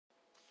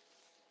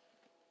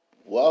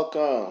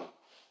Welcome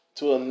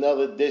to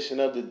another edition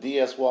of the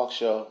DS Walk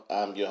Show.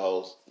 I'm your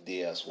host,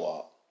 DS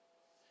Walk.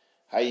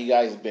 How you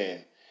guys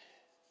been?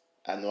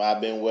 I know I've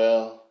been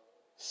well.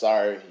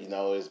 Sorry,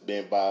 it's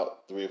been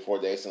about 3 or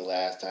 4 days since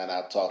last time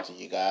I talked to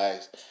you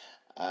guys.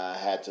 I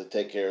had to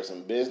take care of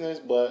some business,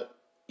 but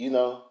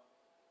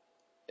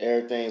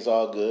everything's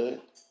all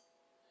good.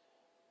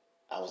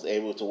 I was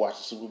able to watch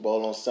the Super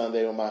Bowl on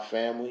Sunday with my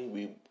family.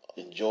 We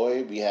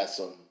enjoyed. We had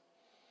some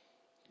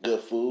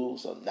good food,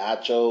 some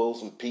nachos,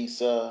 some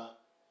pizza.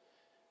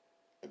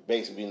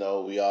 Basically,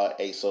 we all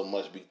ate so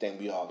much we think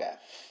we all got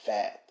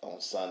fat on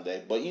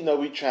Sunday. But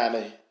we trying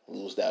to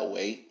lose that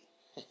weight.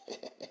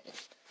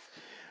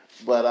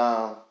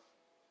 But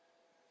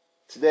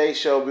today's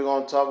show we're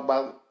gonna talk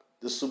about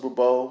the Super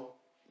Bowl.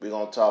 We're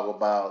gonna talk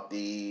about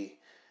the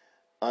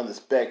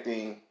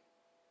unexpected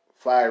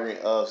firing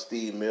of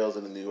Steve Mills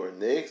in the New York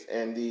Knicks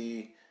and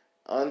the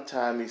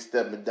untimely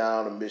stepping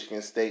down of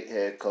Michigan State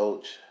head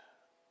coach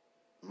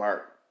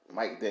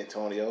Mike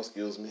D'Antonio,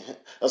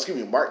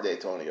 Mark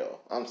D'Antonio.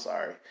 I'm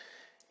sorry,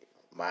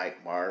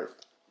 Mark.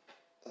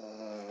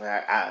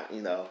 I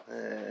ain't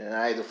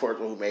the first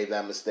one who made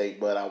that mistake,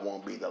 but I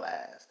won't be the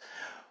last.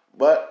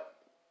 But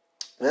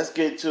let's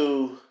get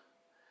to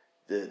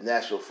the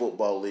National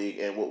Football League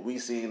and what we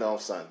seen on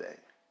Sunday.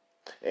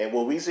 And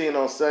what we seen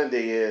on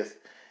Sunday is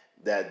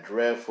that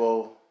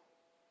dreadful,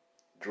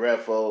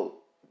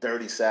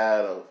 dirty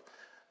side of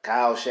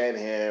Kyle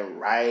Shanahan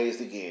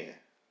rised again.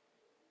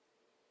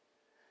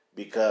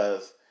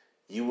 Because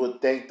you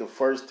would think the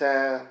first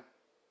time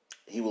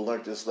he would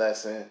learn this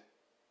lesson,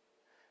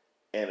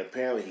 and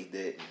apparently he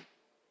didn't.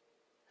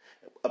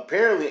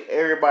 Apparently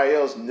everybody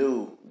else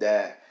knew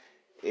that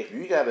if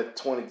you got a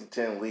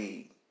 20-10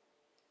 lead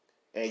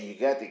and you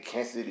got the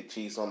Kansas City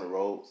Chiefs on the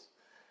ropes,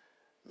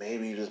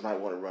 maybe you just might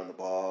want to run the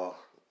ball,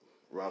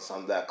 run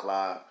some of that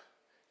clock,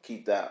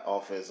 keep that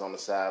offense on the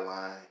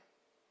sideline.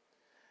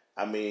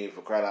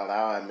 For crying out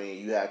loud,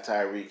 you have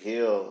Tyreek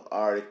Hill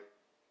already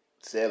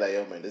said, like,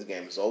 yo, man, this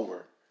game is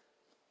over.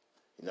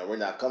 We're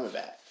not coming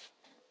back.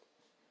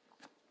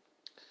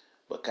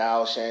 But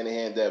Kyle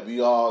Shanahan, that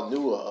we all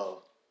knew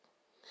of,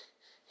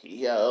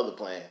 he had other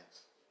plans.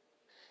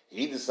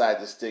 He decided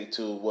to stick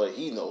to what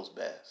he knows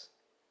best,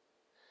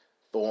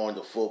 throwing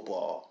the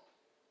football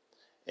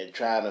and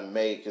trying to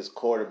make his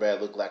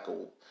quarterback look like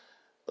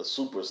a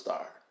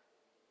superstar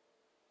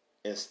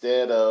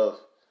instead of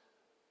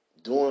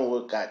doing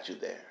what got you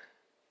there.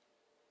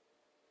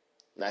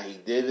 Now, he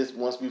did this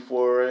once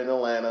before in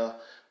Atlanta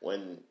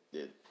when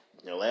the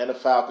Atlanta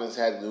Falcons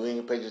had the New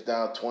England Patriots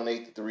down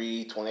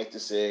 28-3,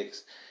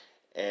 28-6,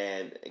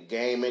 and a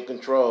game in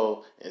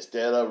control.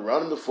 Instead of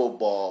running the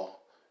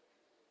football,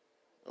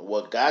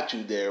 what got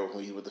you there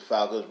when you were with the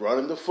Falcons,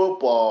 running the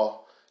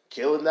football,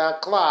 killing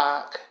that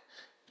clock,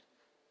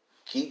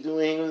 keep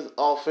New England's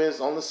offense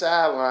on the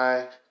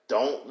sideline,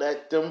 don't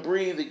let them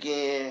breathe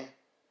again.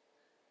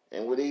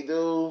 And what he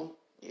do?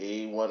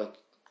 He want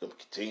to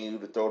continue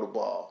to throw the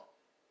ball.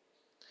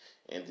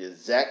 And the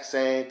exact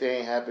same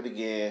thing happened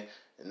again.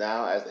 And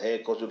now, as the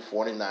head coach of the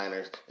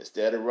 49ers,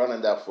 instead of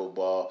running that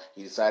football,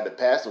 he decided to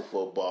pass the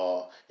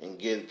football and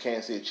give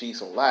Kansas City Chiefs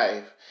some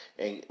life.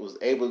 And was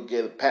able to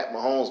get Pat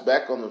Mahomes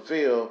back on the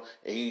field.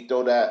 And he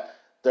throw that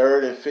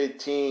 3rd and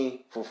 15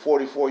 for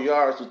 44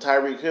 yards to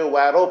Tyreek Hill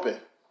wide open.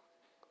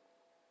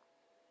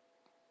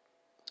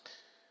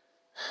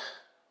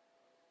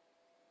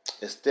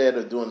 Instead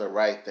of doing the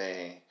right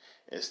thing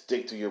and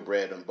stick to your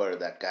bread and butter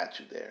that got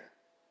you there.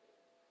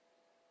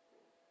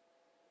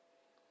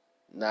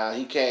 Now,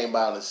 he came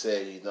out and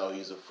said,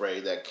 he's afraid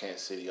of that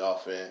Kansas City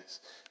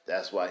offense.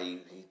 That's why he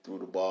threw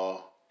the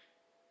ball.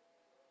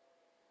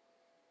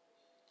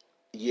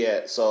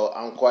 Yeah, so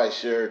I'm quite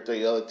sure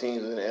 3 other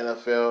teams in the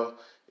NFL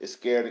is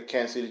scared of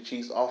Kansas City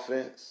Chiefs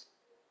offense.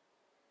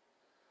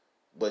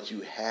 But you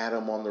had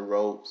them on the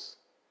ropes.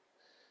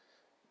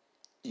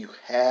 You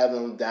had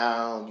them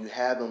down. You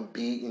had them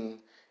beaten.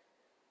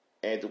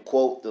 And to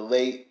quote the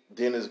late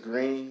Dennis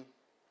Green,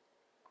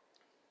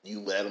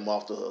 you let them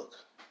off the hook.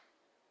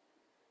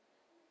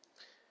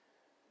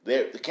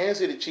 The Kansas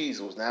City Chiefs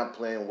was not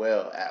playing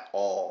well at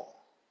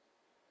all.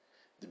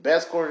 The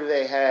best quarter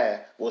they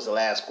had was the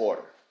last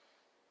quarter.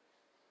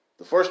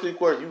 The first 3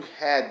 quarters, you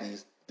had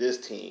this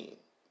team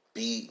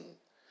beaten.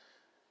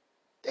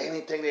 They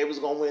didn't think they was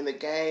going to win the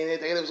game. They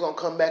think they was going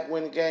to come back and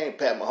win the game.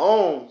 Pat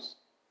Mahomes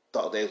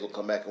thought they was going to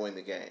come back and win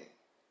the game.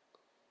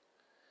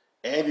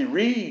 Andy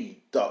Reid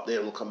thought they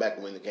were going to come back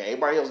and win the game.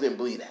 Everybody else didn't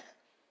believe that.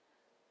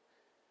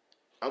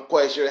 I'm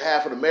quite sure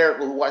half of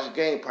America who watched the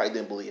game probably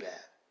didn't believe that.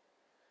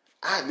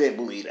 I didn't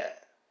believe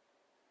that.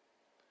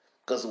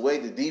 Because the way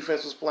the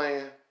defense was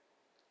playing,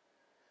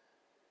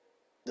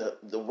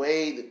 the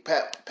way that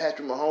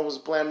Patrick Mahomes was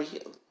playing,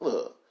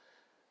 look,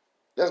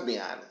 let's be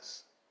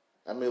honest.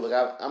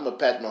 Look, I'm a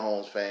Patrick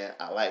Mahomes fan.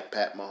 I like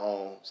Pat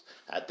Mahomes.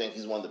 I think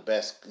he's one of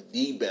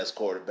the best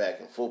quarterback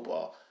in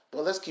football.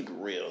 But let's keep it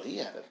real. He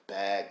had a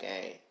bad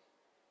game.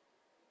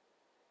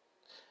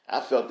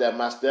 I felt that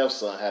my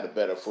stepson had a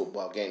better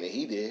football game than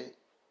he did.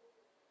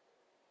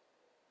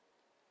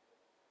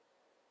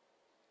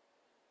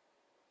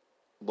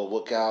 But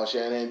what Kyle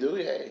Shanahan do?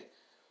 Hey,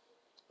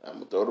 I'm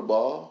gonna throw the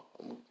ball.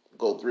 I'm gonna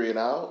go 3 and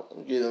out. I'm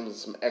gonna give them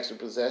some extra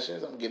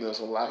possessions. I'm giving them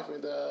some life,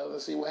 and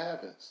let's see what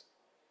happens.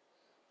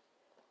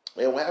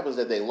 And what happens is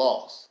that they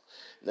lost.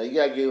 Now you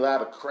gotta give a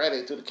lot of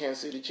credit to the Kansas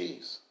City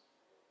Chiefs.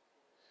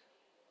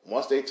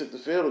 Once they took the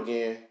field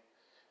again,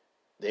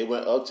 they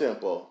went up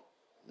tempo,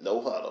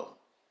 no huddle.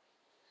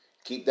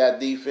 Keep that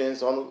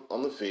defense on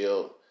the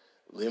field,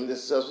 limit the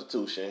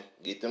substitution,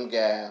 get them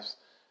gaps,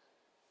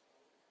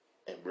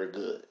 and we're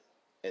good.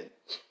 And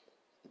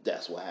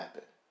that's what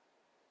happened.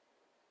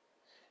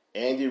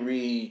 Andy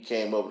Reid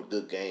came up with a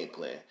good game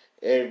plan.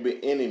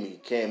 Every enemy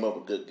came up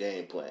with a good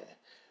game plan.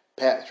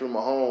 Patrick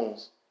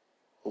Mahomes,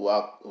 who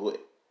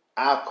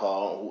I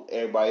call, who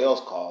everybody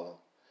else call him,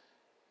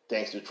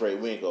 thanks to Trey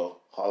Wingo,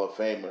 Hall of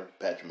Famer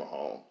Patrick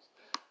Mahomes,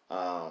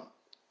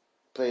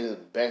 played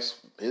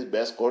his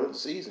best quarter of the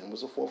season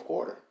was the fourth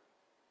quarter.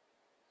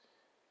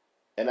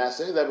 And I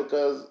say that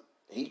because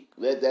he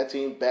led that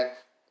team back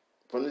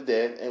from the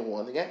dead and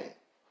won the game.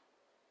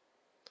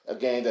 A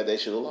game that they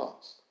should have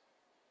lost.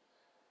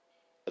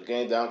 A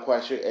game that I'm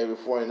quite sure every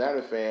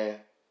 49er fan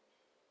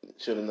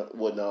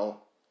would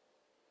know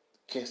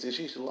Kansas City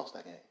Chiefs should have lost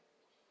that game.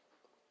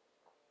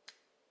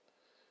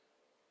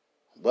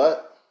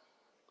 But,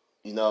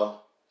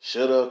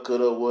 shoulda,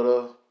 coulda,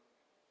 woulda.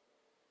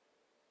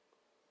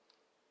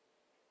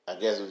 I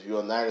guess if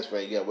you're a Niners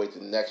fan, you gotta wait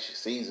till the next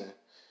season.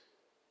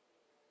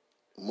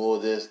 More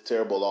of this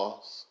terrible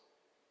loss.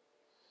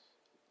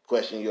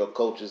 Question your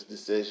coach's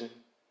decision.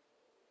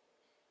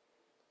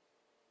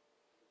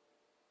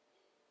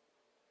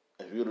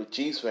 If you're the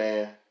Chiefs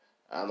fan,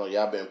 I know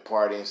y'all been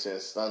partying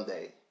since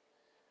Sunday.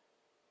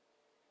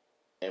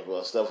 And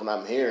for stuff that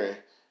I'm hearing,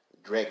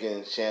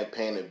 drinking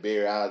champagne and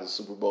beer out of the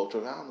Super Bowl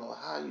trophy, I don't know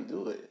how you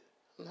do it.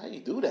 I don't know how you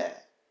do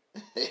that.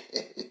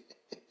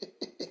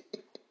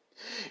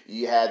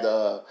 You had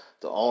the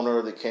owner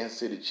of the Kansas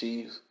City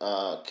Chiefs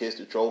kiss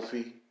the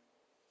trophy.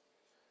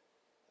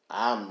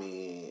 I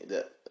mean,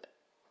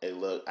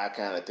 look, I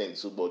kind of think the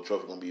Super Bowl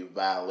trophy going to be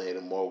violated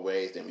in more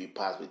ways than we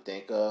possibly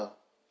think of.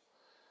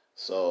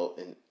 So,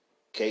 in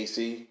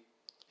KC,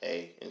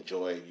 hey,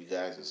 enjoy it. You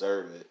guys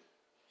deserve it.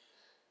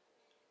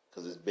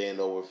 Because it's been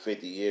over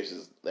 50 years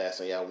since last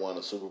time y'all won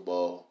a Super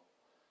Bowl.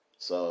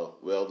 So,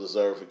 well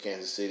deserved for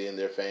Kansas City and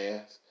their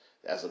fans.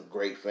 That's a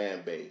great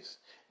fan base.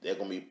 They're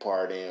going to be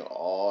partying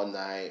all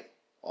night,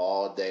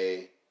 all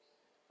day,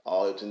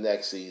 all up to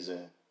next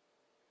season.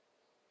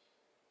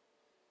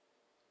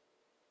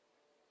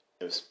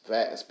 In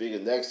fact, speaking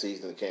of next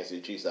season, the Kansas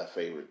City Chiefs are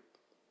favored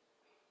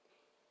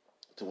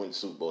to win the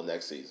Super Bowl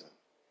next season.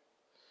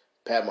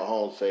 Pat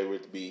Mahomes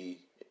favored to be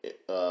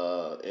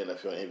NFL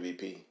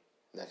MVP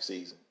next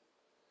season.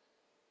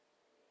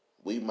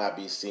 We might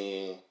be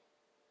seeing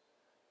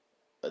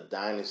a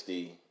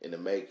dynasty in the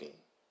making.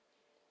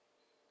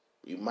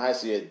 You might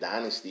see a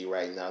dynasty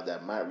right now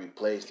that might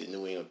replace the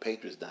New England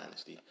Patriots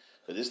dynasty.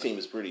 Because this team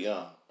is pretty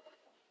young.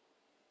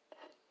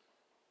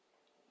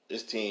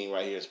 This team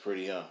right here is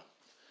pretty young.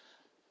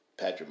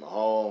 Patrick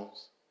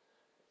Mahomes,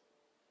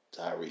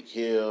 Tyreek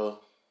Hill,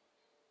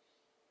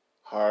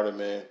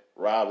 Hardeman,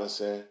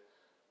 Robinson,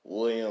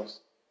 Williams.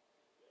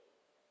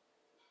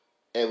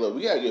 Hey, look,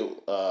 we gotta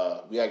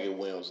give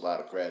Williams a lot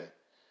of credit.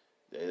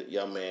 The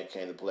young man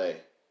came to play.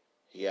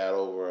 He had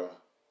over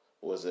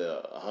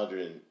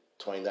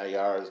 129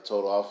 yards of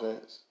total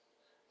offense,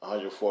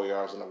 104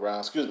 yards on the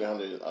ground.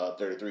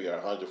 133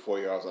 yards, 104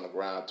 yards on the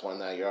ground,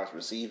 29 yards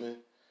receiving,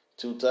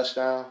 2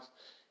 touchdowns.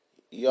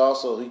 He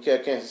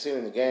kept Kansas City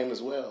in the game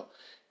as well.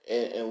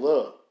 And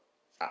look,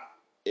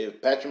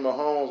 if Patrick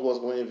Mahomes was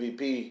going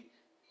MVP,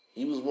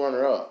 he was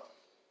runner-up.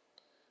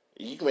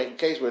 You can make a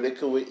case where they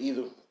could win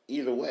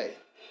either way.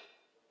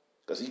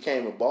 Because he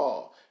came to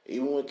ball.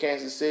 Even when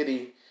Kansas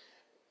City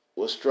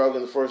was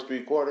struggling the first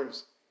 3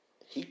 quarters,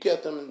 he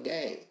kept them in the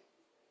game.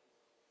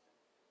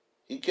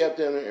 He kept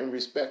them in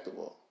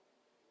respectable.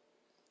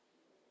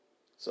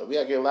 So we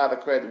got to give a lot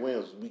of credit to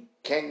Williams. We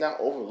cannot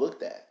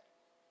overlook that.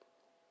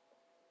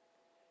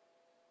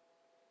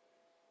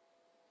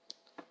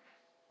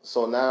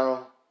 So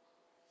now,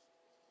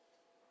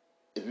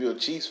 if you're a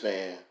Chiefs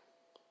fan,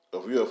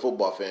 or if you're a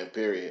football fan,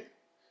 period,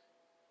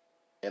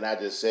 and I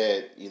just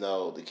said,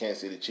 the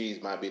Kansas City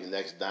Chiefs might be the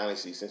next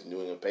dynasty since the New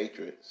England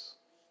Patriots,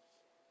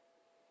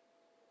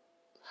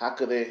 how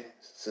could they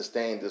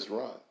sustain this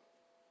run?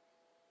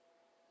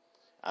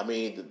 I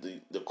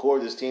mean, the core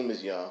of this team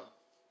is young.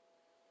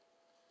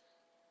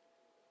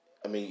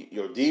 I mean,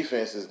 your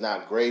defense is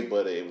not great,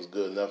 but it was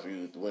good enough for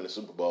you to win the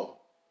Super Bowl.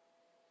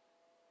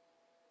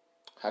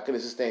 How can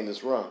they sustain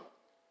this run?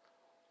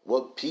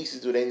 What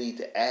pieces do they need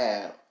to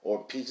add,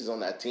 or pieces on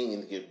that team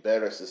to get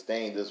better,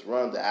 sustain this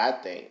run that I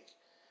think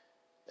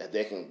that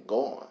they can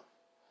go on?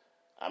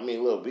 I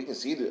mean, look, we can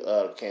see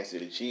the Kansas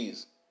City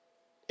Chiefs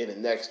in the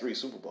next 3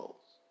 Super Bowls.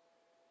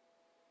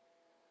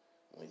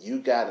 When you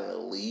got an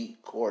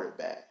elite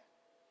quarterback,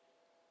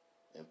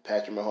 and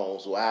Patrick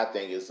Mahomes, who I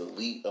think is the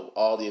elite of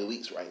all the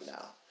elites right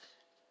now,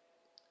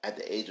 at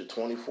the age of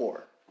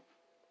 24,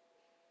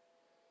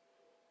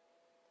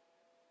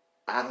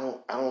 I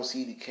don't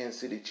see the Kansas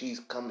City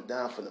Chiefs coming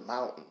down from the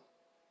mountain.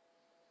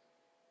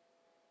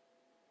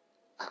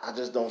 I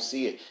just don't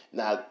see it.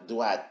 Now,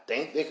 do I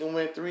think they can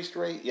win 3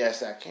 straight?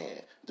 Yes, I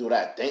can. Do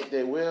I think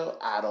they will?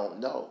 I don't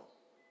know.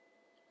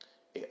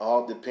 It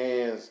all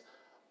depends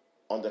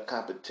on the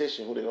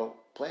competition, who they're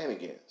playing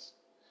against.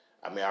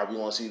 I mean, are we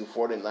going to see the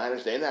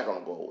 49ers? They're not going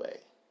to go away.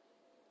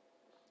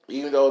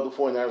 Even though the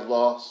 49ers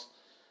lost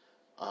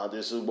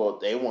the Super Bowl,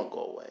 they won't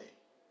go away.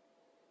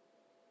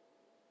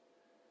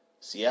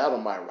 Seattle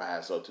might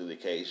rise up to the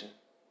occasion.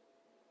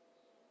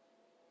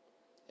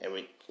 And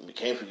we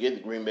can't forget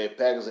the Green Bay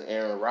Packers and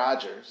Aaron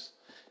Rodgers.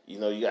 You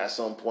know, you got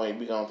some point,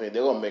 we're going to think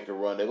they're going to make a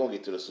run. They're going to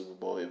get to the Super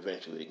Bowl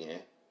eventually again.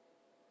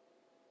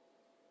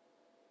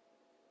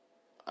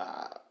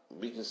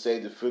 We can say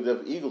the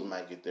Philadelphia Eagles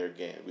might get there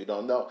again. We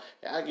don't know.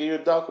 I'll give you a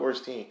dark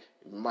horse team.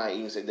 We might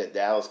even say that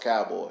Dallas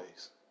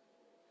Cowboys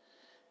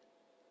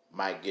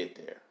might get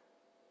there.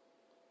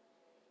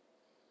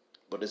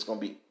 But it's going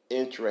to be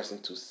interesting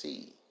to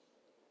see.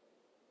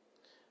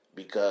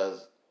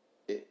 Because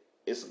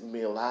it's going to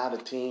be a lot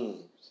of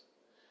teams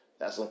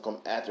that's going to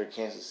come after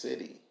Kansas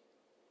City.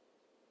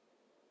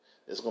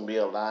 There's going to be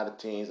a lot of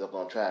teams that are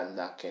going to try to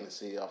knock Kansas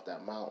City off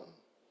that mountain.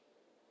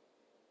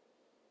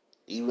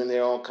 Even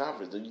their own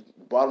conference. The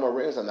Baltimore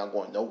Ravens are not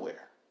going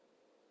nowhere.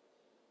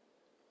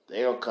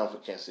 They don't come for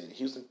Kansas City.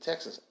 Houston,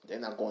 Texas, they're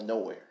not going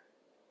nowhere.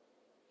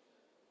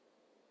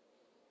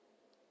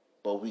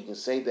 But we can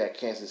say that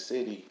Kansas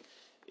City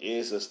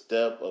is a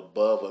step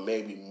above or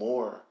maybe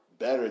more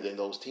better than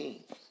those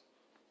teams.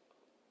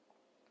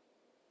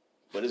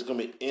 But it's going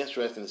to be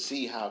interesting to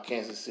see how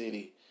Kansas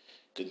City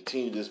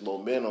continue this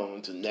momentum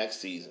into next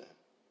season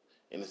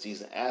and the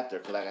season after.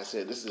 Because like I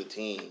said, this is a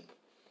team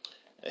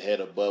ahead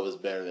above is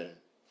better than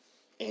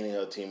any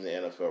other team in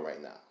the NFL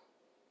right now.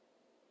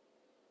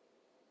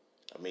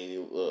 I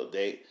mean, look,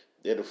 they're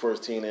the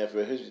first team in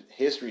NFL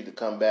history to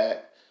come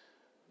back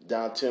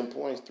down 10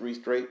 points, three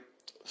straight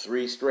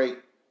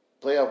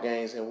playoff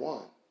games and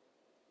won.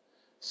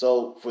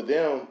 So for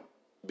them,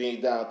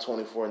 being down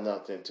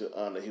 24-0 to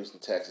the Houston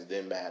Texans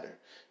didn't matter.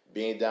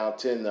 Being down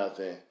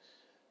 10-0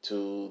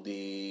 to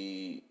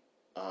the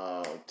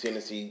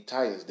Tennessee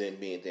Titans didn't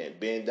mean anything.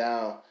 Being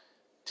down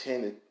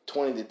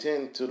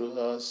 20-10 to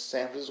the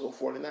San Francisco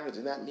 49ers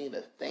did not mean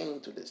a thing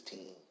to this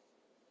team.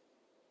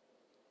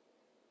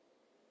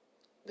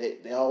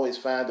 They always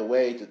find a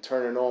way to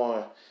turn it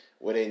on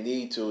where they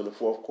need to in the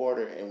fourth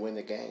quarter and win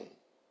the game.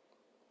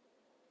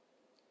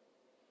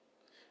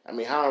 I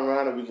mean, how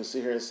ironic we can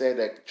sit here and say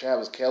that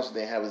Travis Kelce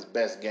didn't have his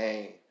best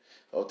game,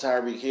 or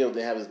Tyreek Hill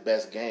didn't have his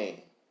best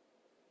game,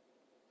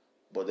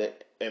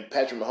 and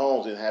Patrick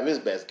Mahomes didn't have his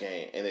best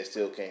game, and they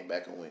still came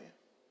back and win.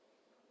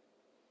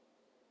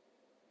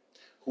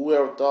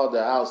 Whoever thought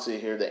that I would sit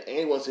here, that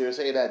anyone sit here and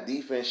say that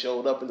defense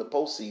showed up in the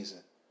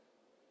postseason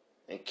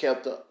and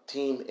kept the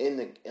team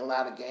in a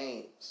lot of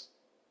games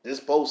this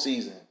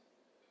postseason?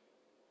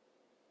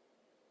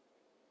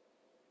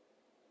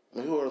 I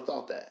mean, who would have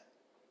thought that?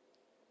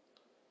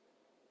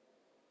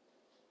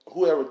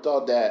 Whoever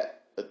thought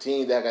that a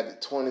team that got the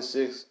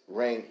 26th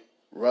ranked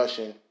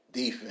rushing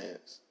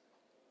defense,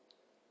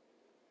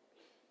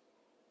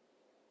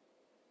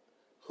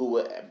 who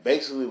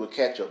would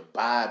catch a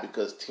bye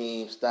because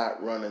teams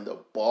stopped running the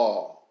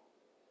ball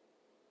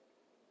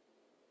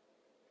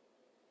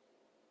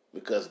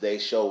because they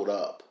showed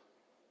up.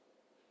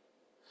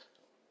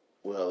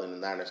 Well, in the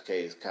Niners'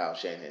 case, Kyle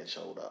Shanahan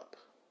showed up.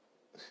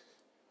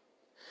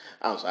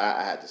 I'm sorry,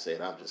 I had to say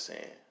it. I'm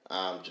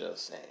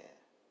just saying.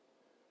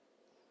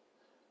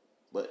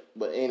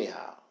 But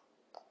anyhow,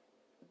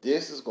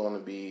 this is going to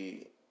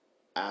be,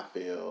 I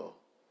feel,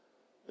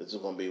 this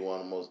is going to be one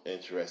of the most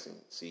interesting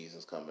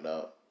seasons coming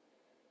up.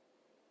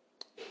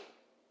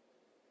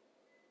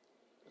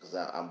 Because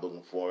I'm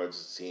looking forward to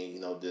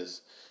seeing,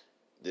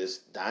 this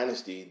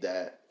dynasty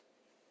that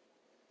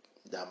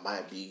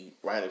might be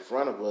right in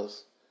front of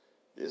us.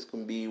 This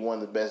can be one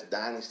of the best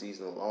dynasties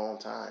in a long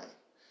time.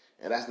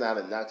 And that's not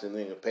a knock to the New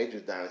England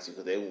Patriots dynasty,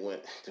 because they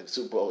went to the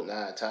Super Bowl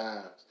 9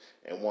 times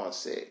and won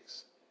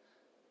 6.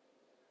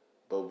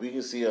 But we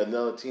can see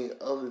another team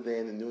other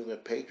than the New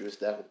England Patriots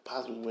that could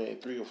possibly win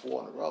 3 or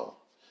 4 in a row,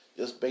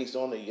 just based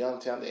on the young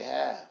talent they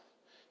have,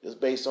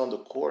 just based on the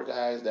core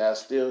guys that are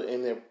still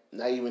in their,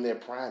 not even their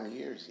prime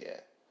years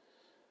yet.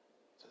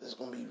 So this is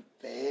going to be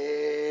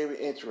very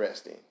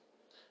interesting.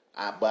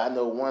 But I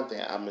know one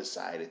thing, I'm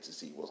excited to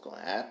see what's going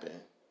to happen.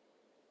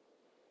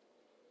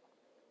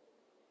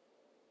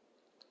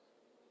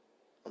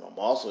 And I'm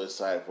also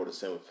excited for the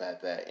simple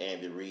fact that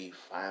Andy Reid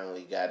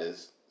finally got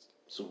his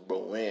Super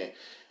Bowl win.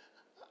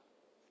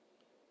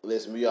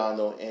 Listen, we all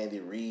know Andy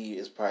Reid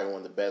is probably one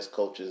of the best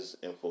coaches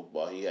in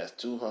football. He has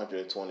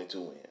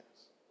 222 wins.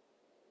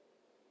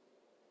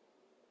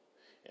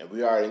 And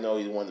we already know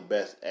he's one of the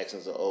best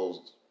X's and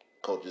O's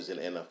coaches in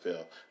the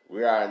NFL.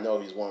 We already know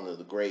he's one of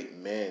the great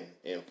men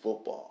in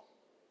football.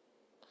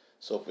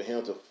 So for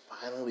him to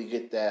finally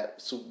get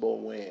that Super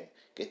Bowl win,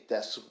 get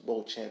that Super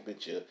Bowl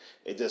championship,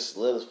 it just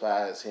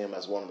solidifies him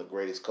as one of the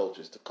greatest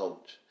coaches to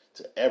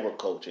ever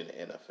coach in the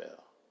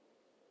NFL.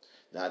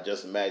 Now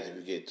just imagine if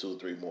you get 2 or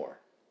 3 more.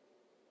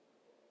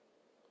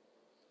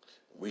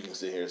 We can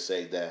sit here and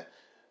say that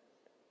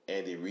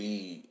Andy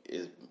Reid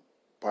is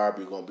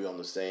probably going to be on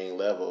the same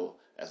level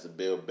as the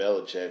Bill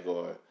Belichick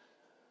or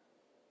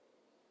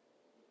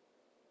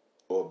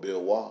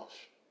Bill Walsh,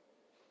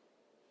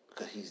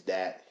 because he's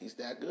that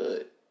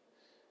good.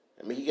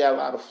 I mean, he got a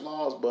lot of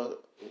flaws,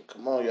 but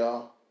come on,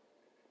 y'all,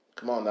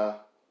 come on now,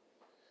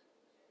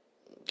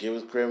 give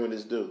his credit when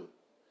it's due.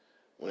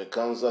 When it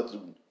comes up to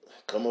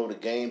come up with a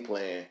game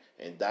plan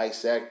and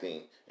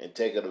dissecting and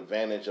taking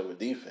advantage of a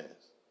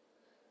defense,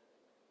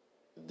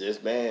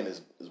 this man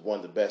is one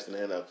of the best in the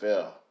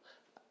NFL.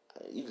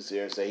 You can sit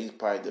here and say he's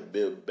probably the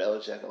Bill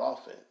Belichick of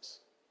offense.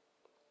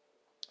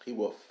 He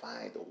will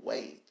find a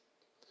way.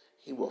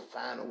 He will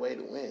find a way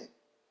to win.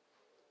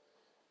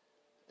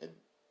 And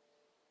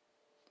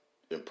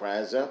in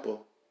prime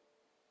example,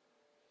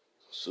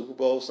 Super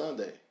Bowl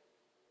Sunday.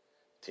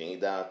 Team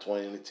down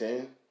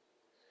 20-10.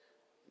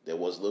 That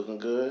was looking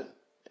good.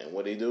 And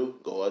what they do?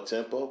 Go up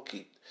tempo.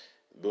 We're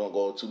going to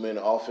go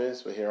 2-minute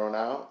offense from here on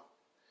out.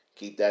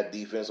 Keep that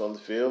defense on the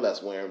field.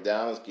 Let's wear them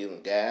down. Let's give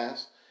them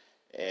gas.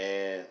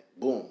 And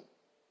boom.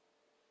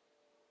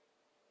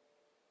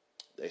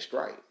 They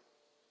strike.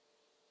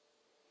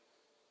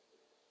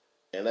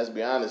 And let's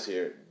be honest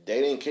here.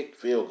 They didn't kick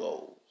field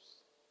goals.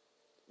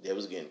 They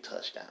was getting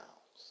touchdowns.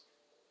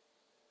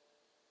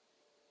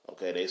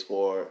 Okay, they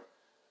scored,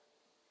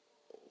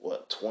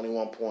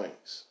 21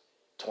 points.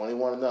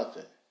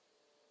 21-0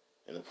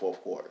 in the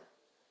fourth quarter.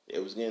 They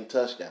was getting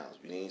touchdowns.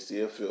 We didn't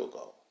see a field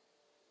goal.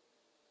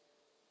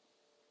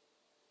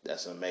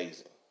 That's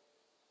amazing.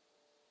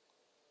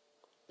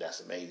 That's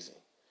amazing.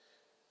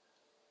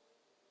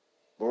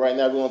 But right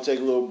now we're going to take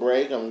a little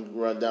break. I'm going to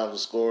run down the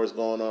scores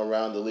going on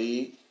around the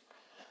league.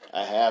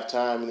 At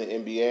halftime in the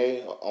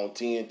NBA on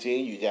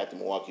TNT, you got the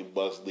Milwaukee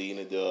Bucks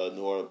leading the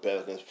New Orleans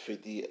Pelicans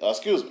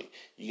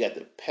you got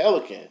the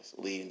Pelicans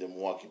leading the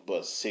Milwaukee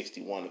Bucks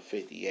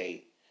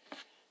 61-58.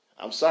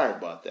 I'm sorry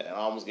about that. I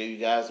almost gave you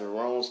guys the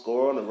wrong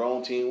score and the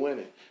wrong team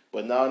winning.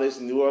 But now this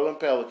New Orleans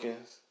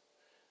Pelicans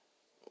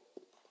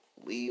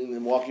leading the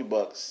Milwaukee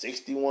Bucks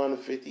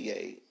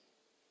 61-58.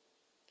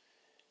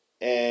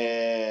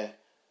 And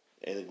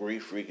the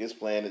Greek Freak is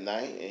playing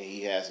tonight, and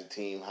he has a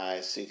team high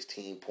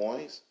 16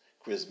 points.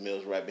 Chris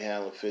Mills right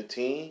behind with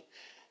 15.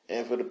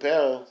 And for the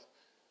Pels,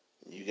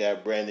 you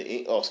got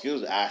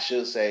I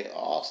should say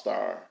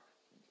All-Star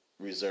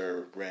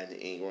reserve Brandon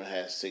Ingram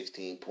has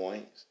 16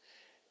 points.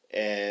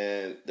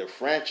 And the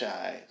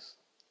franchise,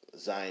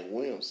 Zion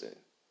Williamson,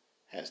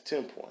 has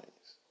 10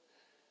 points.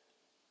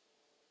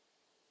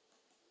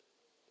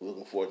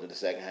 Looking forward to the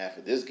second half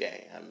of this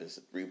game. It's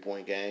a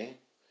 3-point game.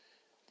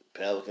 The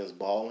Pelicans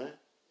balling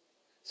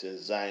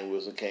since Zion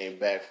Williamson came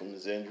back from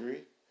his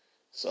injury.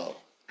 So,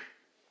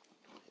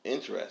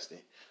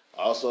 interesting.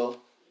 Also,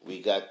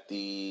 we got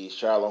the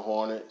Charlotte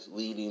Hornets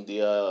leading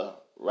the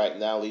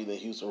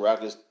Houston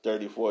Rockets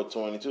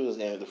 34-22 at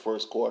the end of the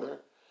first quarter.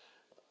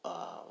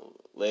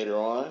 Later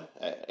on,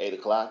 at 8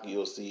 o'clock,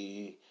 you'll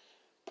see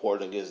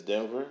Portland against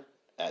Denver.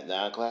 At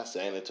 9 o'clock,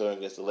 San Antonio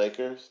against the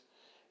Lakers.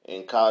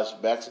 In college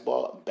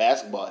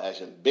basketball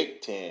action,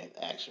 Big Ten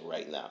action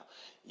right now.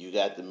 You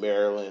got the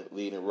Maryland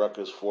leading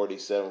Rutgers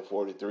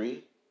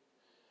 47-43.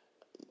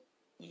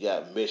 You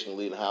got Michigan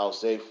leading Ohio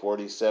State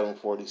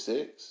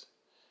 47-46.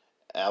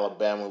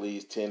 Alabama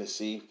leads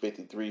Tennessee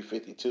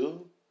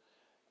 53-52.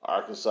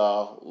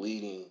 Arkansas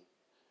leading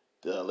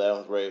the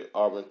 11th ranked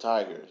Auburn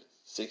Tigers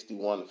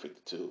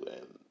 61-52.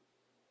 And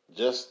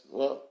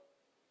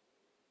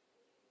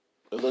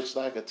it looks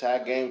like a tie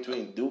game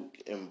between Duke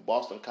and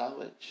Boston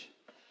College.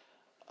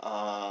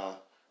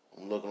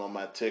 I'm looking on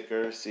my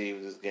ticker, see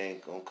if this game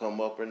gonna come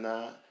up or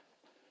not.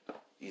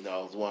 You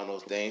know, it's one of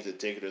those things. The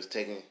ticker is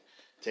taking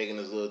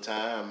this little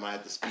time. I might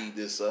have to speed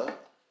this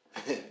up.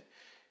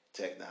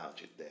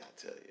 Technology today, I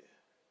tell you.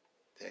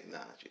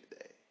 Technology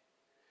today.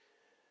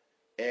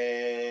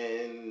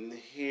 And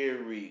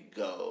here we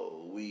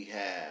go. We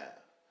have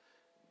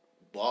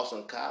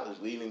Boston College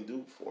leading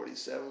Duke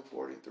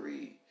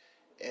 47-43.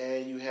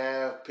 And you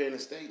have Penn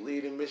State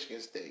leading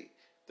Michigan State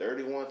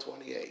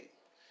 31-28.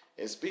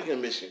 And speaking of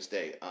Michigan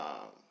State,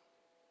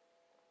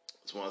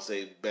 just want to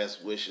say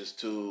best wishes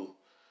to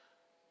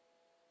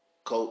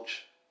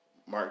Coach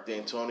Mark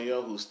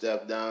D'Antonio, who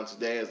stepped down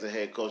today as the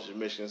head coach of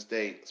Michigan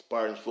State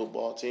Spartans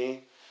football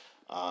team.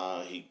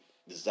 He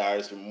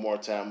desires for more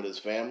time with his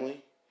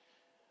family.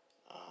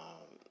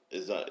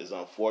 It's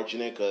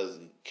unfortunate because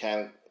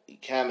he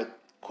kind of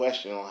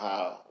questioned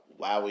on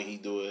why would he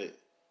do it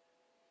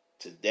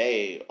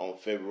today on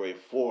February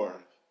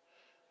 4th,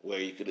 where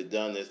you could have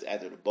done this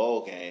after the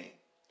bowl game.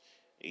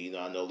 You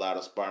know, I know a lot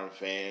of Spartan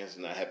fans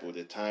are not happy with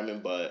the timing,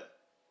 but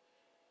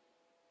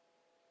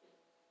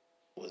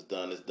what's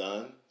done is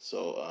done.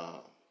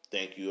 So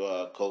thank you,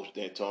 Coach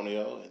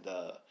D'Antonio, and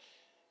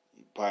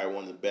you're probably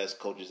one of the best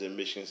coaches in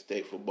Michigan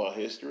State football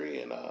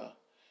history, and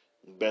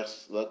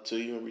best luck to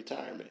you in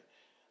retirement.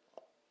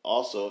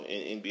 Also,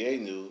 in NBA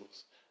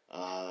news,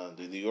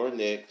 the New York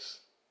Knicks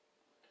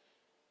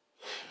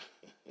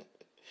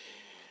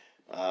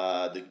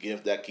The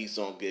gift that keeps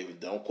on giving.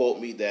 Don't quote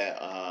me that.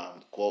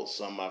 Quote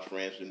some of my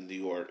friends from the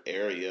New York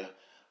area.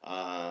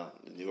 The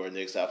New York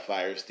Knicks have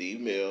fired Steve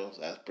Mills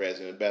as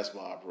president of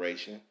basketball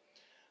operation.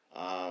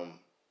 Um,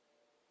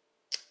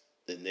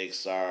 the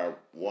Knicks are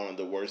one of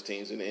the worst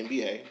teams in the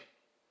NBA.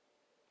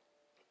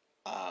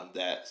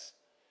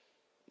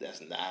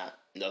 That's not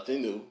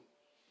nothing new.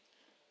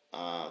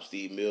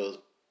 Steve Mills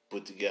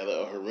put together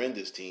a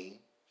horrendous team.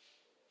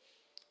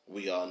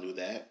 We all knew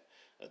that.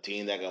 A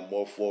team that got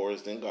more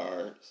forwards than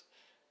guards.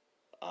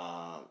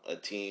 A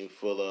team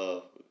full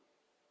of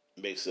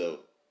mix of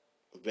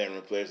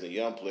veteran players and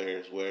young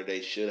players, where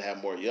they should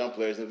have more young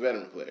players than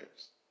veteran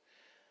players.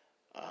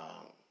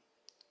 Um,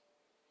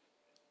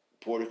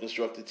 Poorly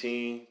constructed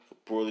team,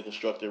 poorly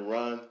constructed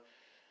run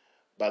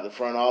by the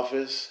front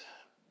office,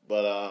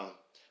 but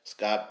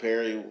Scott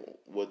Perry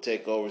will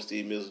take over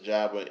Steve Mills'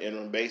 job on an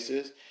interim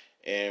basis,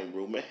 and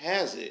rumor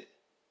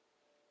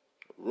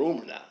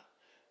now,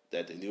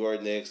 that the New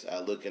York Knicks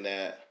are looking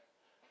at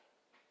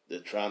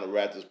the Toronto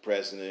Raptors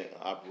president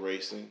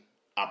operation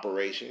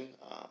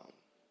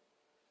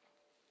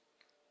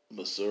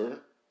Masur.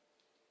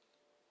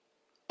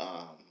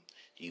 Um,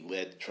 he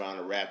led the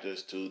Toronto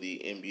Raptors to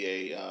the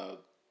NBA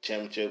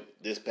championship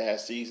this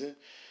past season.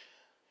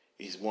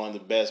 He's one of the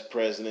best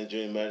presidents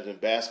during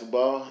management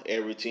basketball.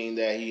 Every team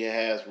that he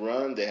has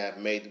run, they have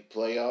made the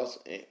playoffs,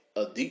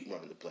 a deep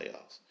run in the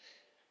playoffs.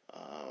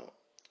 Um,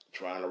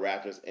 Toronto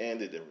Raptors and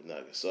the Denver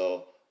Nuggets.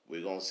 So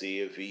we're gonna see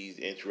if he's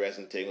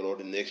interested in taking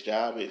over the next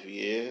job. If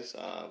he is,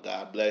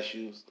 God bless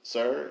you,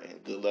 sir,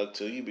 and good luck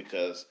to you,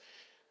 because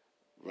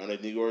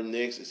running New York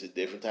Knicks is a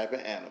different type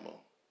of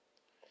animal.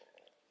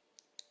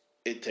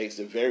 It takes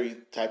a very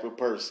type of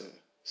person,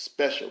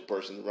 special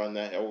person, to run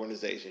that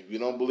organization. If you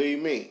don't believe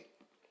me,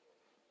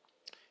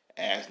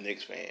 ask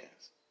Knicks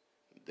fans.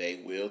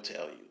 They will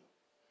tell you.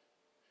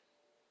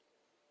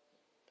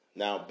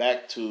 Now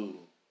back to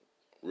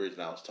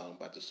originally I was talking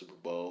about the Super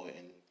Bowl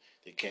and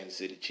the Kansas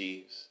City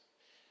Chiefs.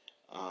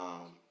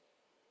 Um,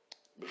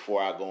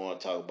 Before I go on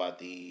and talk about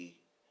the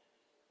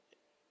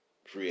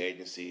free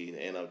agency, the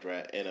NFL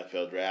draft,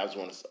 I just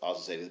want to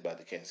also say this about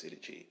the Kansas City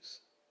Chiefs.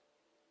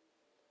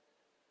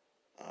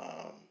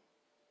 Um,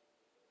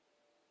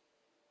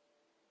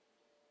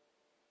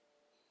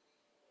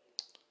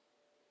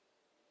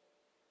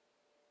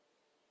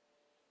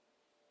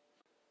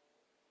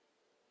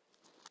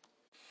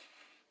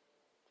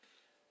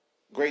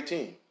 Great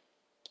team.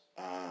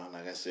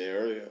 Like I said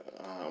earlier,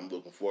 I'm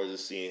looking forward to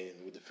seeing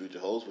what the future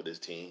holds for this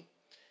team.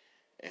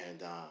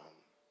 And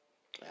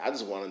I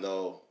just want to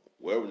know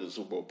where the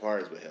Super Bowl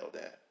parties were held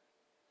at.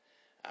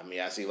 I mean,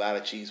 I see a lot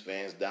of Chiefs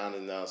fans down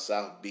in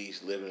South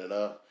Beach living it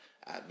up.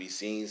 I'd be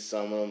seeing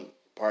some of them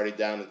party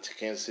down in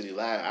Kansas City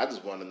Live. I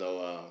just want to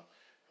know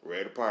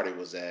where the party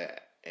was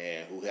at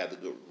and who had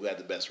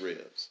the best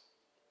ribs.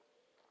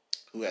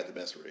 Who had the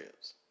best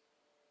ribs?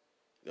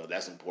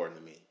 That's important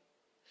to me.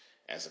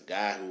 As a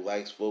guy who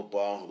likes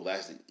football, who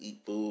likes to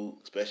eat food,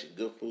 especially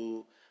good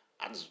food,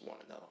 I just want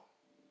to know.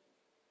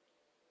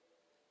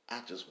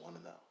 I just want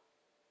to know.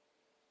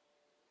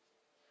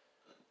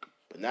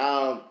 But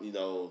now,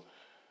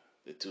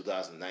 the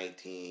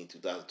 2019,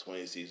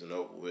 2020 season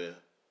over with.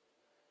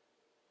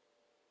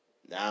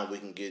 Now we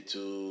can get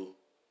to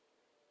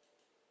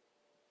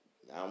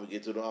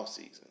the off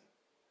season.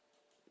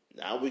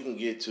 Now we can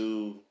get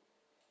to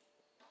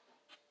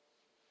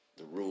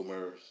the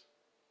rumors.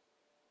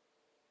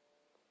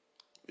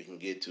 We can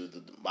get to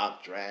the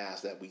mock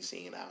drafts that we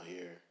seen out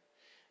here.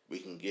 We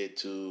can get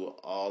to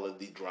all of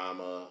the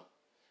drama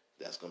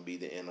that's going to be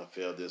the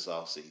NFL this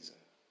off season.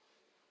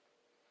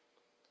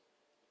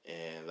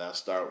 And I'll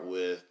start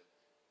with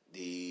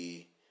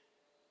the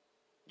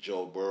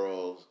Joe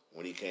Burrow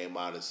when he came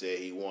out and said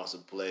he wants to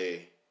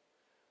play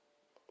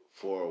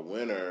for a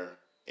winner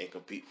and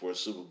compete for a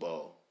Super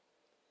Bowl.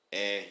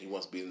 And he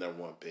wants to be the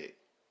number one pick.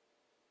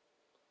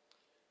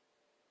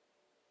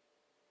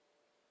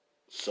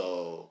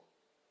 So,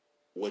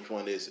 which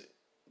one is it?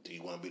 Do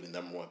you want to be the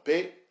number one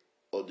pick,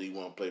 or do you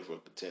want to play for a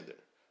contender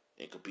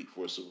and compete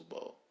for a Super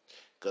Bowl?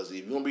 Because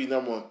if you want to be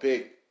number one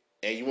pick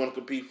and you want to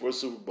compete for a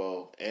Super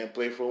Bowl and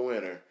play for a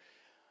winner,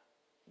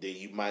 then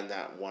you might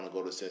not want to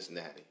go to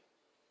Cincinnati.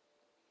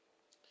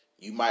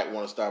 You might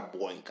want to start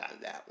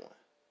boycotting that one.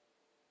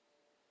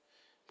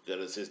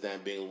 Because the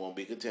Cincinnati Bengals won't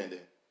be contending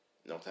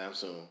no time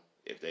soon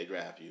if they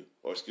draft you.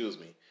 Or excuse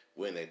me,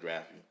 when they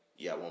draft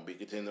you. Y'all won't be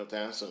contending no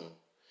time soon.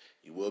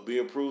 You will be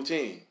a approved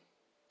team.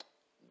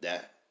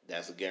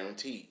 That's a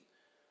guarantee.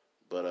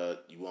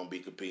 But you won't be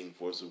competing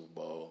for a Super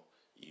Bowl.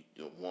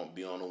 You won't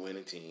be on a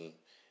winning team.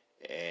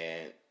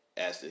 And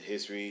as the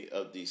history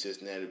of the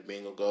Cincinnati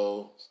Bengals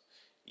goes,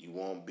 you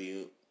won't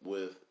be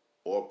with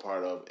or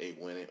part of a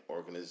winning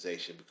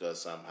organization,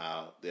 because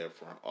somehow their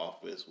front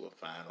office will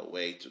find a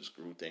way to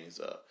screw things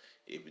up.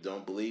 If you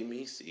don't believe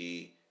me,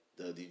 see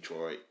the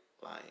Detroit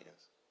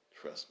Lions.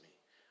 Trust me.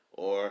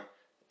 Or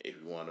if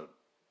you want a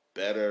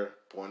better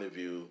point of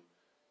view,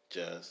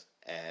 just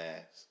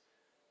ask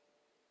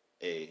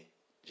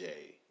A.J.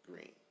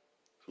 Green,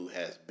 who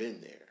has been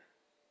there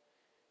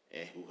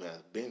and who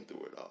has been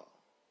through it all.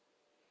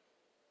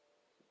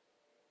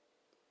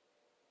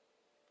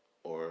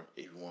 Or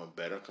if you want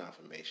better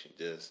confirmation,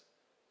 just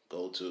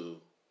go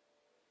to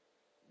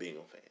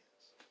Bingo Fans.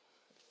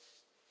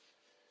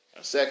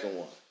 Our second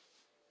one.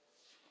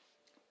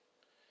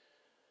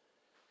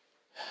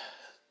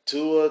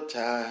 Tua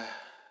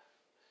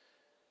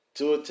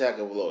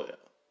Tagovailoa.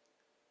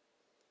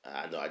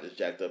 I know I just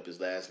jacked up his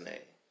last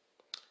name.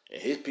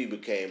 And his people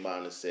came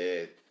out and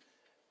said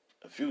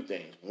a few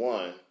things.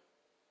 One,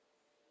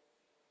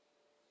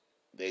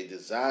 they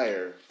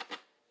desire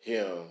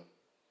him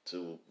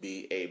to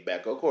be a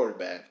backup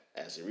quarterback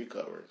as he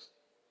recovers.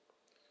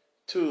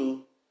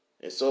 Two,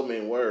 in so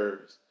many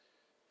words,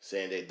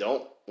 saying they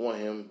don't want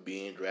him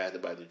being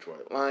drafted by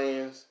Detroit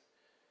Lions.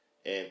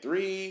 And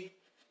three,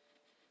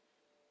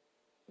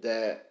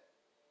 that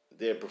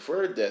their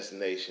preferred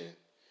destination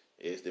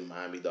is the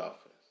Miami Dolphins.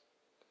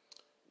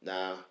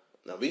 Now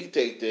we can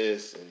take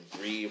this in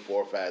 3,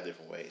 4, 5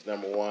 different ways.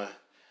 Number one,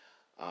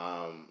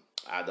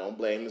 I don't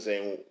blame him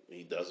saying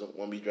he doesn't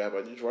want to be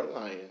drafted by the Detroit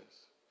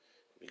Lions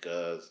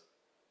because,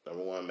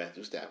 number one,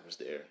 Matthew Stafford's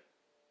there.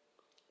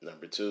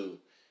 Number two,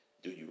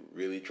 do you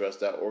really trust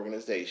that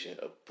organization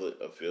to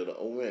put a field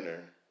a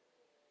winner?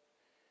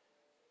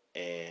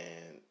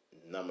 And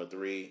number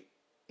three,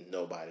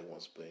 nobody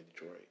wants to play in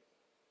Detroit.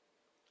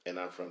 And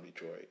I'm from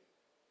Detroit.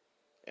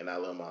 And I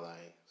love my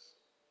Lions.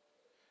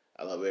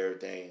 I love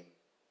everything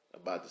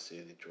about the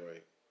city of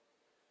Detroit.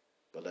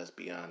 But let's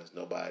be honest,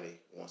 nobody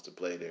wants to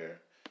play there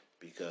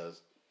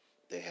because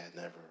they had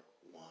never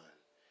won.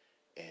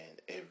 And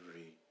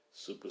every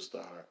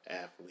superstar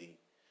athlete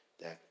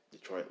that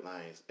Detroit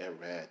Lions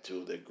ever had, two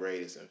of the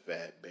greatest, in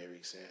fact,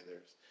 Barry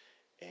Sanders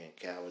and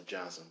Calvin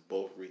Johnson,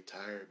 both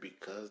retired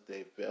because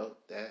they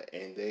felt that,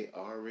 and they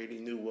already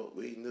knew what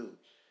we knew.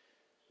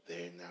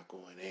 They're not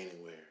going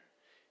anywhere.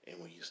 And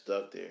when you're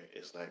stuck there,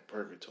 it's like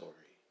purgatory.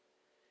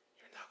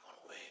 You're not going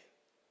to win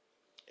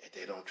if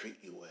they don't treat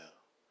you well.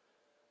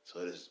 So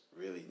there's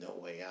really no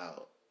way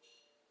out.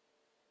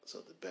 So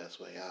the best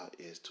way out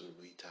is to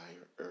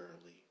retire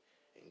early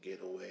and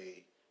get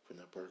away from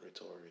the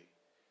purgatory.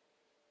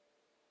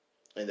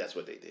 And that's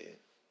what they did.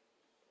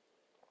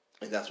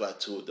 And that's why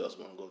Tua does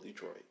want to go to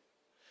Detroit.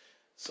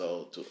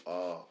 So to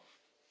all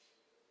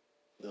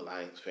the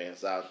Lions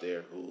fans out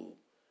there who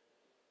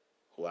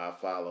I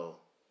follow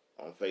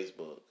on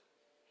Facebook,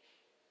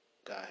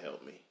 God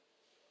help me.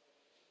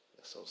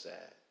 That's so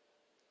sad.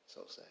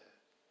 So sad.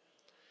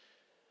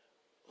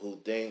 Who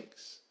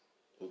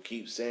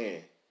keeps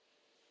saying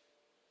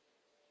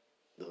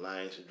the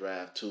Lions should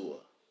draft Tua.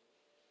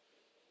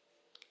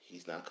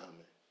 He's not coming.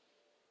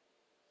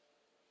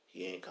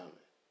 He ain't coming.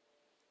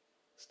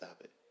 Stop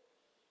it.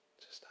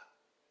 Just stop.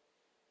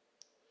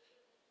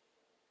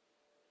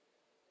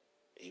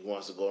 He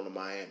wants to go to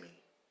Miami.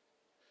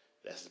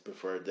 That's his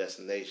preferred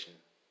destination.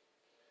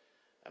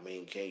 I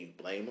mean, can you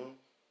blame him?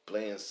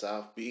 Playing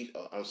South Beach?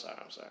 Oh, I'm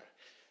sorry.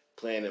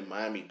 Playing in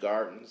Miami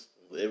Gardens,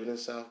 living in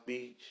South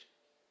Beach?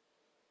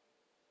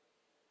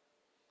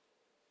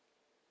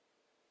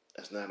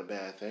 That's not a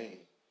bad thing.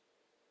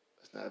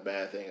 That's not a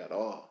bad thing at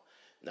all.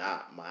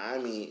 Now,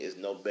 Miami is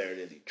no better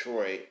than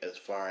Detroit as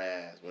far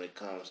as when it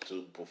comes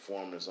to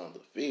performance on the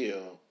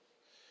field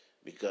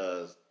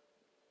because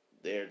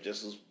they're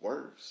just as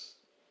worse.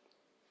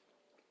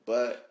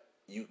 But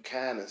you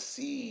kind of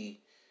see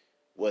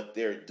what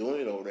they're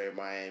doing over there in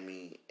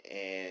Miami,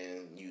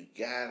 and you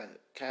gotta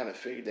kind of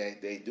figure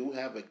that they do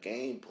have a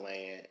game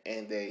plan,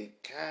 and they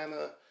kind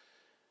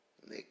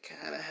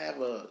of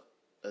have a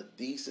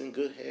decent,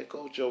 good head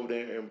coach over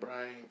there in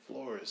Brian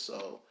Flores.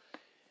 So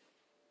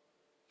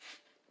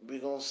we're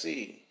going to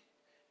see.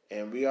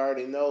 And we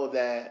already know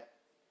that,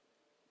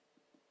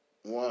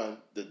 one,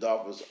 the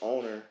Dolphins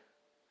owner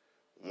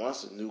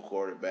wants a new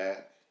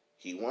quarterback.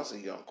 He wants a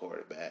young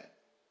quarterback.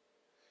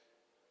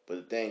 But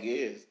the thing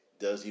is,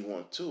 does he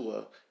want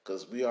Tua?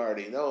 Because we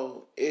already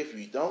know, if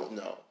you don't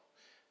know,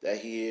 that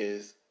he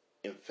is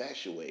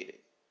infatuated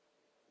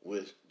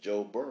with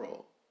Joe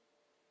Burrow.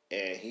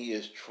 And he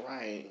is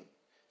trying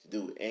to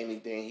do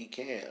anything he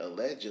can,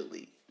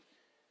 allegedly,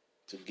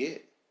 to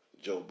get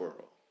Joe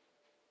Burrow.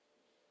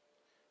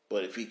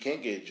 But if he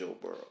can't get Joe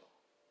Burrow,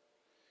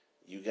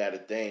 you got to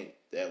think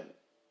that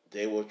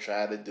they will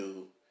try to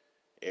do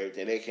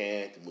everything they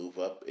can to move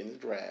up in the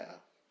draft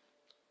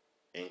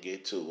and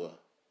get Tua.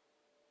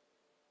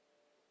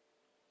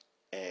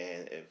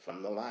 And if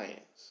I'm the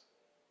Lions,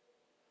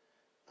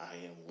 I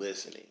am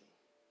listening.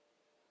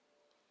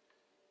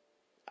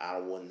 I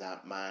would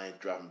not mind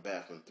dropping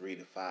back from 3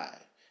 to 5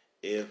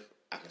 if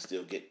I can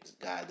still get the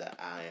guy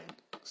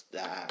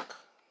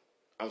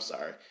I'm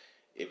sorry.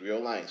 If you're a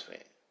Lions fan,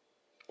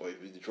 or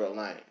if you're Detroit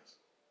Lions,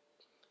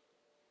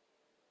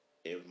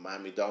 if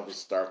Miami Dolphins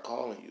start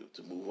calling you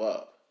to move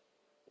up,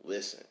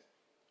 listen.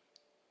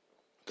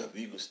 Because if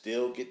you can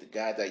still get the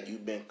guy that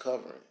you've been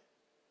covering,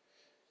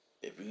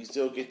 if you can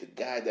still get the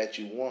guy that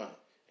you want,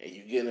 and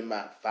you get him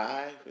at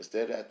 5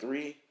 instead of at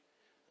 3,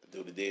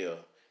 do the deal.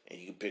 And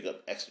you can pick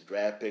up extra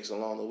draft picks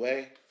along the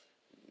way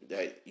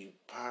that you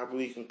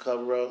probably can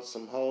cover up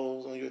some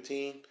holes on your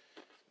team.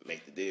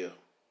 make the deal.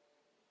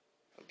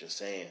 I'm just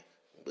saying,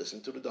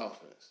 listen to the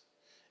Dolphins.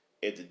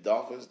 If the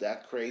Dolphins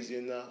that crazy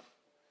enough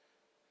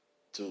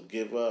to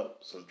give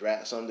up some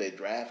of their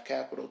draft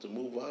capital to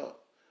move up,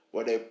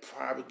 where they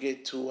probably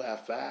get 2 out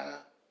of 5,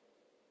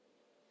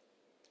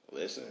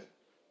 listen,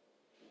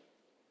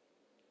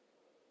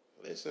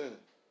 listen,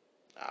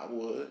 I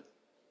would.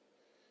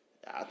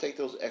 I'll take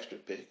those extra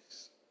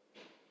picks.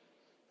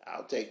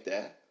 I'll take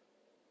that.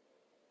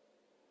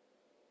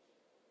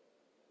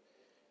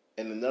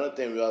 And another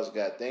thing we also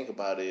got to think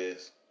about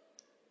is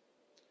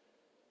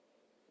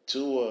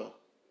Tua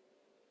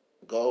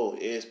goal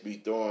is to be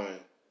throwing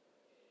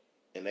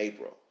in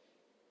April.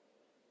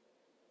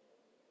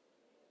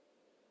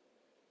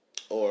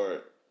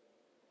 Or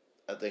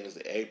I think it's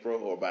the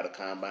April or by the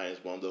combine.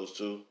 It's one of those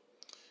two.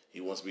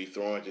 He wants to be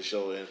throwing to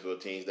show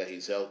NFL teams that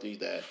he's healthy,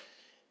 that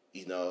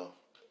you know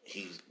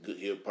he's good.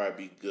 He'll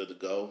probably be good to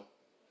go.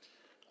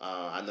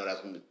 I know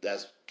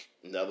that's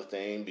another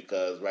thing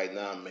because right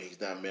now he's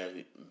not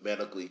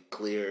medically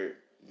cleared,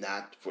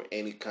 not for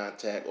any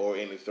contact or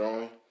any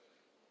throwing.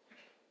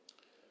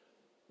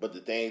 But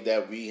the thing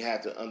that we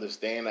have to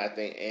understand, I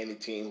think any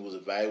team who's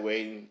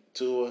evaluating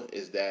Tua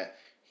is that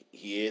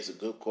he is a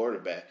good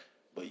quarterback,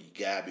 but you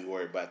gotta be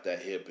worried about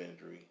that hip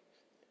injury.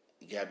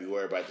 You gotta be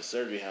worried about the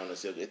surgery having a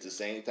hip. It's the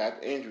same type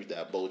of injury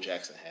that Bo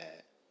Jackson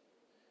had.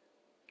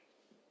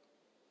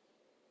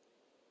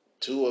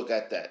 Tua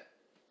got that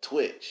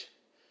twitch.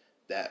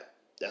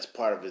 That's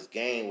part of his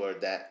game where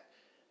that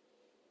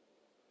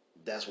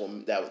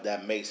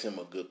makes him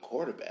a good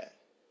quarterback.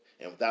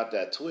 And without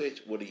that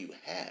twitch, what do you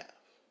have?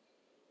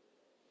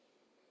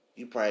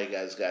 You probably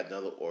got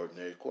another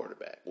ordinary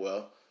quarterback.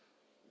 Well,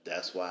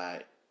 that's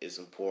why it's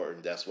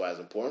important. That's why it's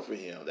important for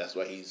him. That's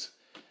why he's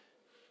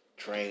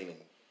training,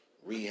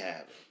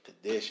 rehabbing,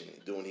 conditioning,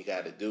 doing what he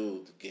got to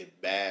do to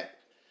get back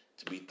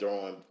to be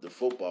throwing the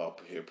football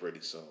here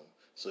pretty soon.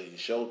 So he can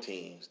show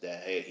teams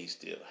that, hey, he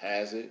still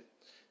has it,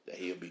 that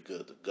he'll be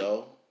good to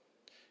go.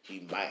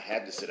 He might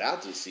have to sit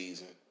out this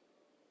season,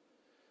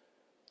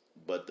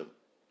 but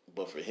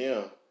for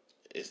him,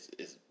 it's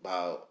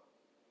about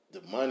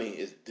the money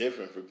is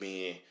different for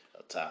being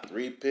a top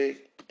 3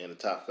 pick and a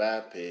top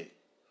 5 pick,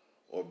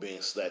 or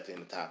being selected in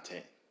the top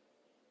 10.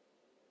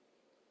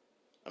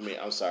 I mean,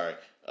 I'm sorry.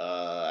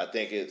 I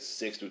think it's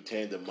 6 through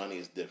 10. The money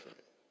is different.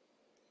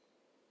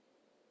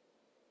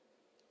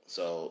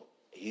 So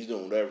he's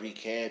doing whatever he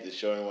can to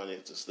show everyone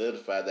to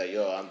solidify that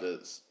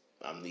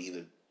I'm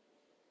either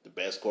the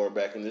best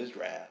quarterback in this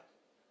draft,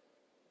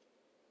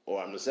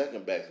 or I'm the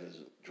second best in this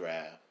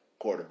draft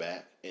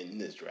quarterback in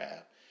this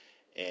draft,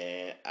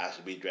 and I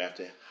should be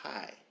drafted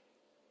high.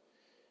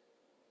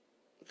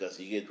 Because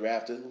he get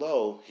drafted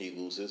low, he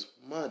loses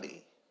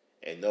money,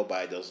 and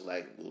nobody doesn't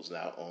like losing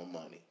out on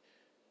money.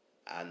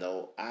 I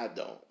know I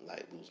don't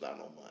like losing out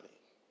on money.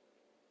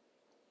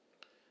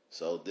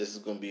 So this is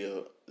gonna be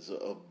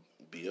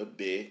a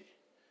big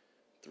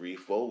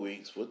 3-4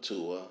 weeks for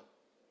Tua,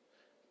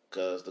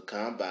 because the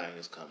combine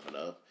is coming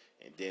up,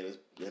 and then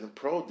the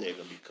pro day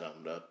gonna be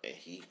coming up, and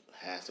he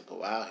has to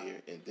go out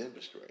here and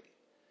demonstrate.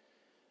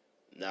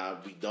 Now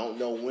we don't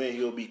know when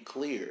he'll be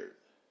cleared,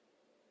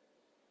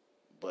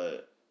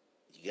 but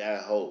you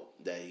gotta hope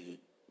that he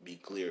be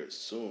cleared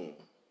soon,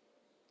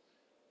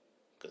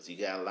 because he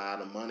got a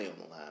lot of money on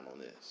the line on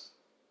this,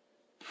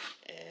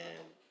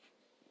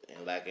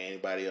 and like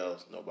anybody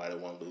else, nobody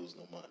want to lose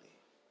no money.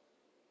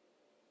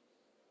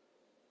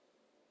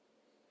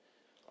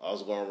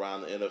 Also going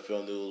around the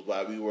NFL news,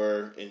 while we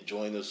were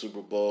enjoying the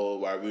Super Bowl,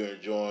 while we were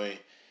enjoying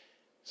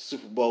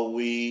Super Bowl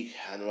week,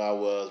 I know I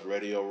was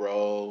Radio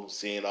Row,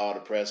 seeing all the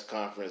press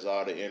conference,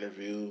 all the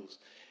interviews.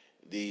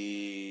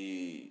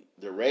 The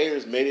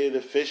Raiders made it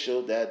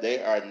official that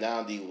they are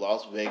now the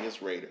Las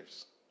Vegas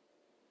Raiders.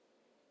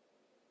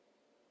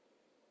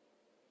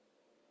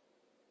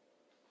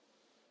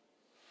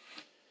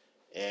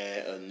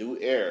 And a new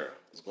era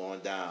is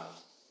going down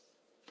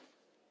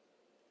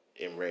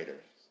in Raiders.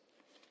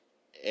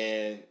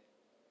 And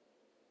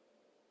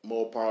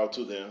more power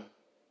to them.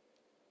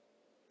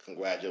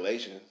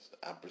 Congratulations,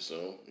 I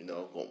presume.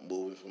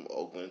 Moving from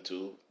Oakland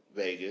to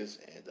Vegas,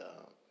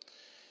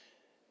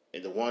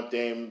 and the one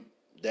thing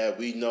that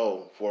we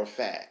know for a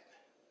fact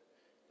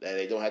that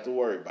they don't have to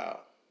worry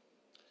about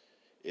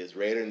is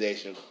Raider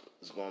Nation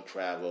is going to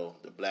travel.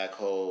 The Black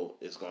Hole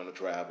is going to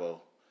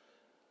travel.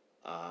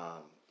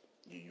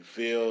 You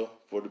feel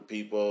for the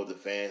people, the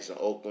fans in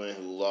Oakland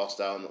who lost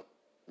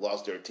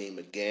their team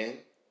again.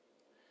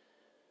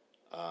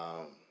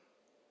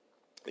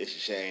 It's a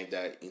shame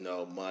that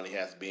money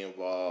has to be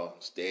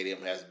involved,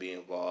 stadium has to be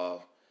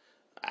involved.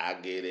 I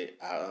get it,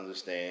 I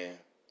understand,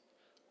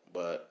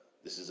 but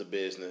this is a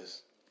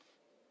business.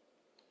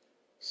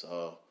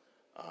 So,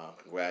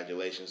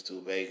 congratulations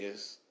to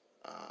Vegas.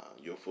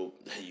 You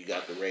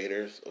got the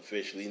Raiders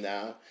officially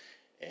now,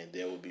 and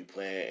they will be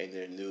playing in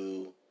their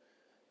new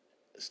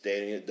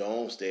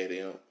dome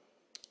stadium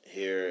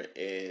here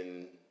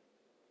in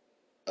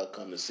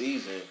upcoming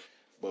season.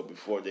 But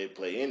before they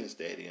play in the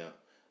stadium,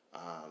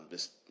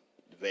 this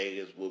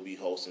Vegas will be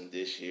hosting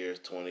this year's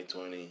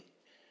 2020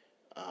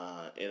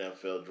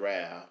 NFL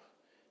draft,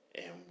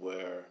 and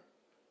where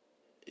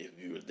if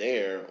you were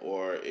there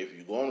or if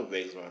you're going to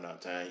Vegas around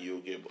that time, you'll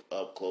get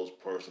up close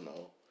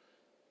personal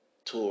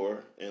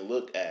tour and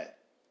look at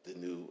the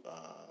new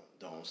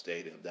Dome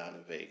Stadium down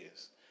in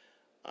Vegas.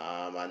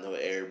 I know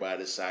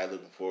everybody decided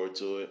looking forward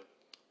to it.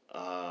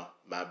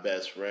 My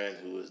best friend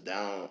who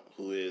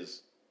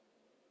is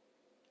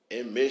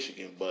in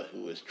Michigan, but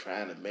who is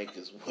trying to make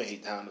his way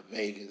down to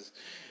Vegas,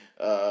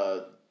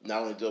 uh,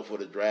 not only do it for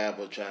the draft,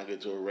 but trying to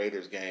get to a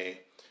Raiders game.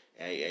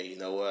 And you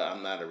know what?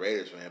 I'm not a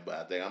Raiders fan, but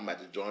I think I'm about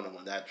to join them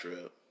on that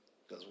trip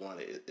because one,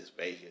 it's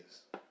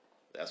Vegas.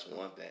 That's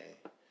one thing,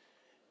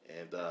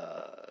 and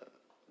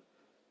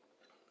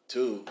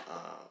two,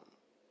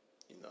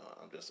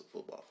 I'm just a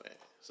football fan,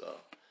 so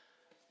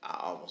I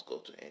almost go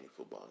to any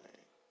football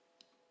game.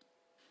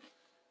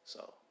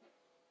 So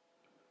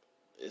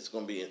it's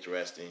gonna be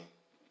interesting.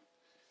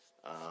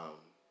 Um,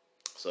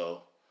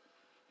 so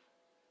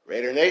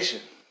Raider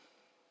Nation,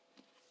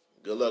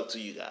 good luck to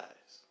you guys.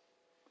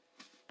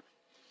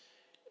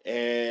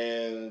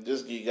 And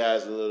just give you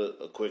guys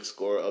a quick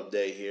score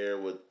update here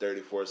with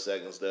 34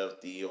 seconds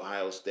left. The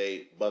Ohio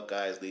State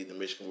Buckeyes lead the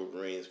Michigan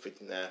Wolverines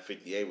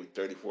 59-58 with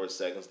 34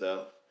 seconds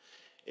left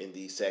in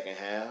the second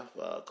half.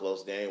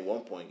 Close game,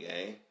 1-point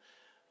game.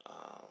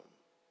 Um,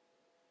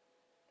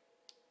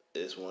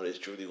 this one is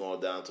truly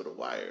going down to the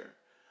wire.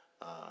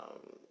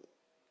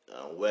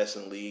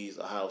 Wesson leads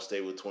Ohio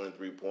State with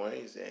 23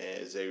 points,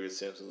 and Xavier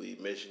Simpson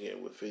leads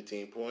Michigan with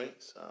 15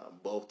 points.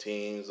 Both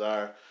teams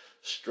are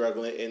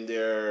struggling in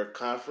their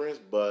conference,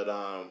 but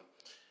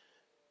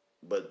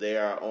they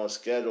are on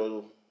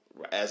schedule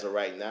as of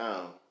right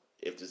now.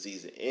 If the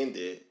season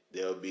ended,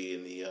 they'll be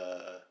in the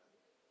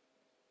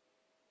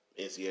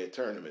NCAA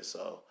tournament.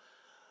 So,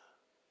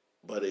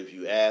 but if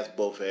you ask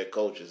both head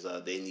coaches,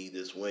 they need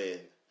this win,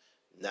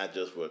 not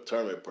just for a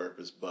tournament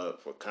purpose,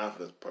 but for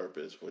confidence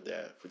purpose for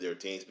their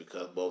teams,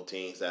 because both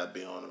teams have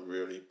been on a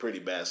really pretty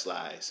bad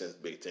slide since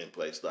Big Ten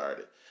play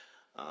started.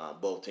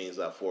 Both teams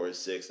are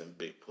 4-6 in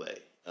Big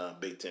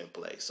Ten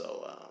play.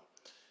 So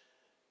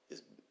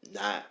it's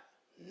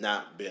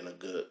not been a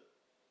good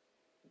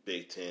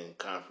Big Ten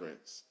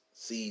conference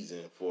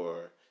season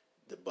for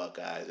the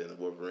Buckeyes and the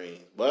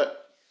Wolverines.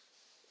 But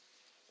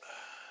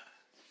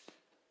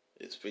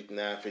it's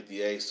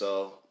 59-58,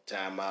 so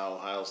timeout.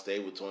 Ohio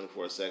State with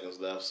 24 seconds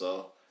left.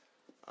 So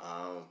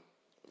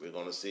we're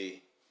going to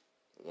see.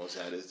 We're going to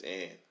see how this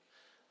ends.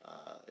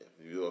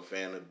 If you're a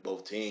fan of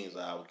both teams,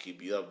 I will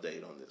keep you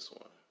updated on this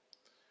one.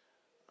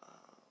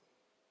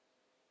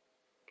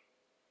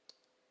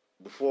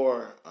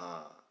 Before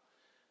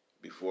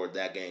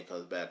that game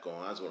comes back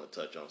on, I just want to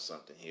touch on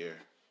something here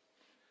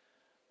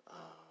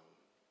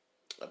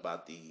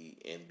about the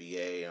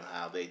NBA and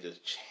how they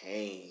just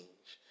changed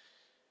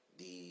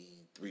the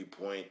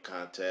 3-point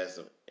contest,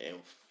 and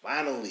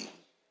finally,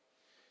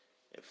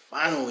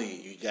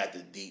 you got the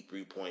deep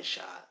 3-point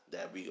shot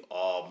that we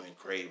all been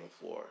craving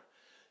for.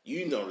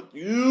 You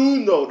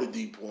know the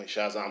deep point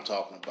shots I'm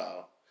talking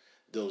about.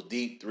 Those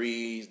deep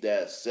threes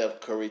that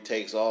Steph Curry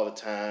takes all the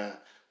time,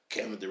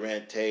 Kevin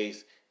Durant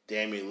takes,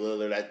 Damian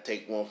Lillard that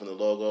take one from the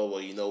logo.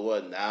 Well, you know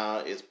what? Now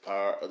it's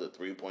part of the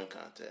 3-point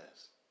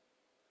contest.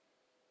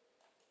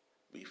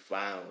 We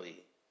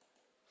finally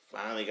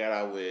got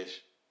our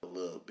wish a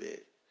little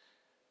bit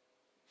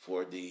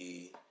for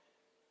the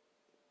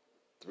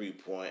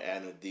 3-point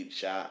and a deep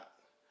shot.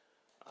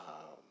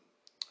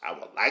 I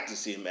would like to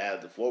see him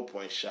add the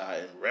 4-point shot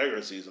in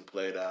regular season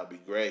play. That would be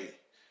great.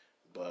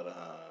 But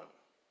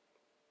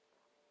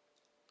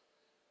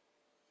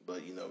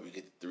we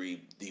get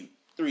the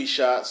three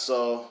shots,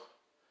 so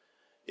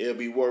it'll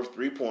be worth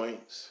 3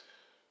 points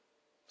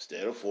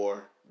instead of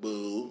 4.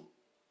 Boo.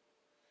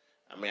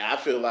 I mean, I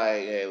feel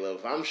like, hey, look,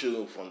 if I'm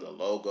shooting from the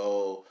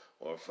logo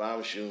or if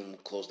I'm shooting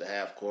close to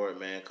half court,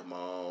 man, come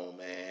on,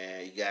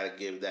 man. You got to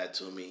give that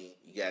to me.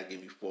 You got to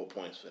give me 4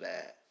 points for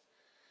that.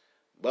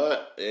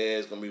 But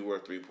it's going to be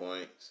worth 3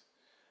 points.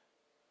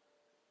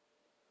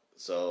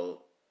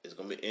 So it's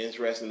going to be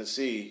interesting to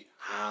see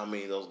how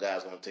many of those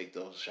guys are going to take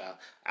those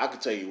shots. I can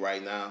tell you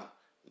right now,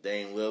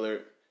 Dame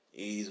Lillard,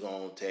 he's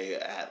going to take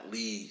at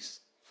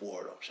least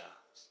 4 of those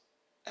shots.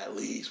 At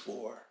least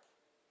 4.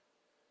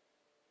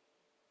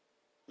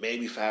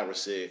 Maybe 5 or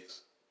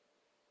 6.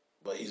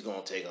 But he's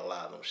going to take a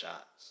lot of those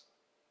shots.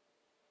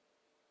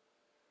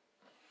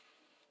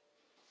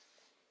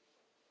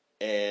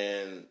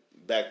 And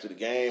back to the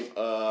game,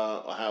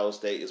 Ohio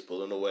State is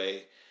pulling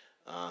away.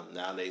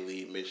 Now they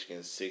lead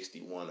Michigan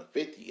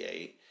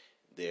 61-58.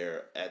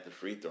 They're at the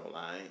free throw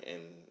line,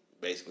 and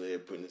basically they're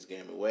putting this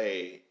game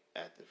away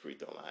at the free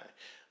throw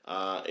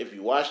line. If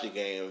you watch the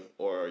game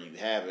or you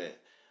haven't,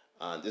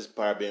 this has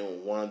probably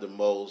been one of the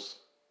most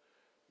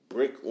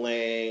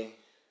bricklaying,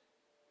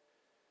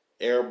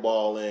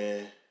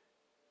 airballing,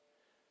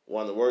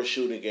 one of the worst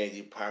shooting games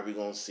you're probably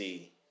going to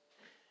see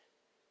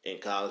in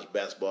college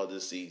basketball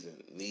this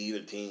season.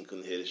 Neither team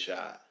couldn't hit a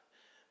shot.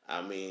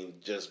 I mean,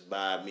 just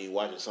by me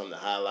watching some of the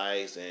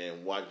highlights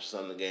and watching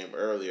some of the game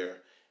earlier,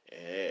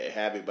 and it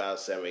had me about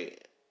 7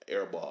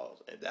 air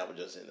balls, and that was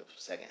just in the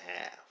second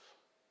half.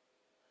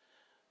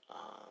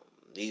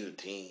 neither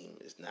team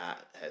is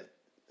not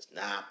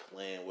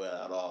playing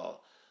well at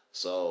all.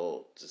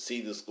 So to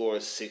see the score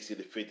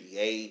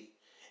 60-58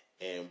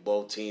 and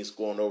both teams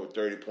scoring over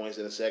 30 points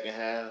in the second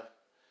half,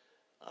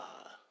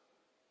 uh,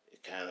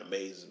 it kind of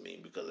amazes me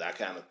because I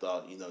kind of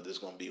thought, this is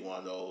going to be one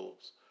of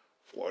those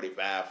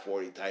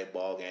 45-40 type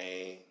ball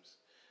games.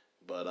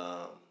 But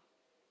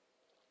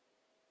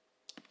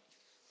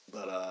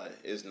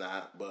it's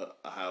not. But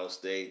Ohio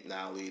State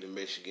now leading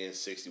Michigan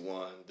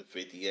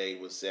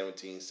 61-58 with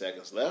 17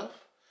 seconds left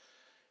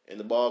in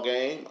the ball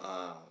game.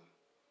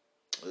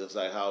 Looks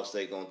like Ohio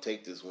State gonna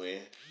take this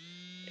win.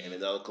 And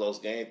another close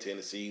game,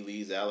 Tennessee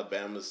leads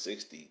Alabama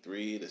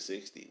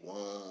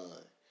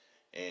 63-61,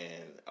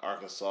 and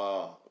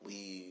Arkansas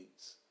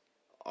leads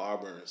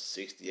Auburn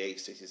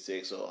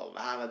 68-66. So a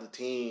lot of the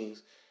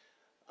teams.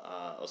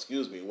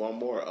 One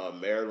more.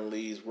 Maryland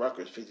leads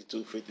Rutgers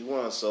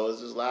 52-51. So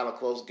it's just a lot of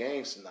close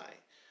games tonight.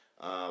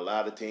 A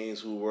lot of teams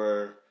who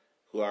are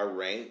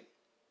ranked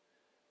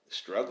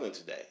struggling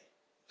today,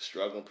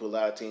 struggling to put a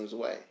lot of teams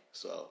away.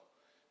 So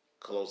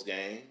close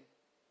game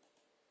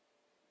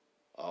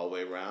all the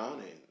way around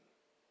and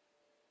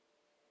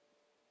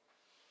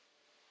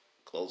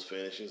close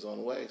finishes on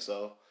the way.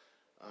 So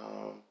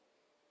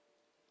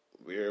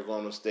we're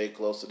going to stay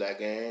close to that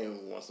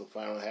game. Once the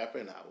final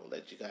happens, I will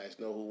let you guys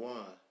know who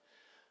won.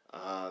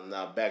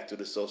 Now back to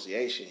the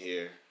association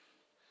here.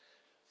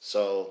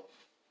 So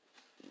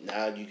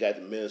now you got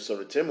the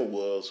Minnesota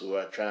Timberwolves who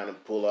are trying to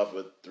pull off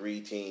a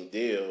 3-team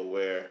deal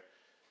where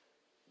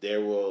they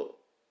will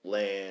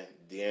land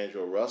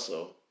D'Angelo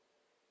Russell,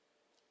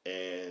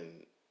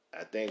 and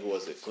I think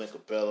Clint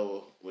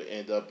Capella will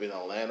end up in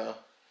Atlanta,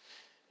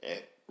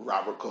 and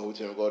Robert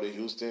Covington will go to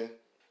Houston.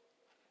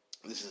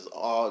 This is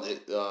all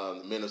that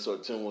the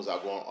Minnesota Timberwolves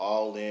are going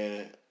all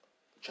in,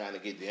 trying to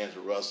get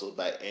D'Angelo Russell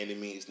by any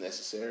means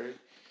necessary.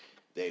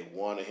 They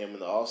wanted him in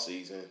the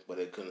offseason, but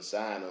they couldn't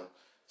sign him.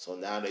 So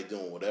now they're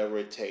doing whatever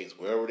it takes,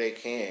 wherever they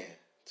can,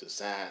 to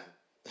sign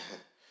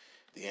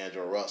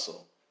D'Angelo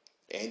Russell.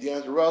 And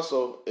D'Angelo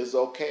Russell is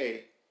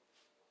okay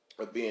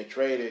with being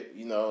traded,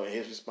 and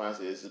his response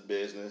is it's a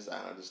business,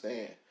 I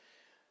understand.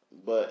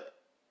 But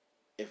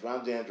if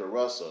I'm D'Angelo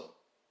Russell,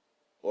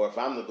 or if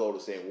I'm the Golden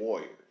State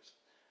Warriors,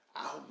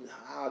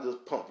 I'll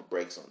just pump the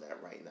brakes on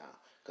that right now.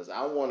 Because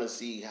I want to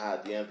see how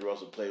D'Angelo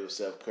Russell play with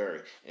Steph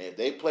Curry. And if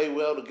they play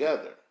well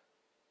together,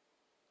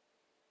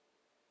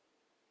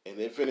 and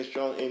they finish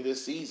strong in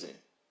this season,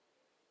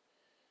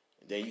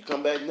 then you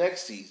come back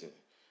next season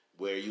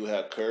where you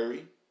have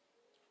Curry,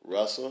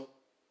 Russell,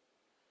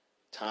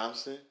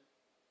 Thompson,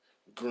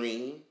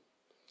 Green,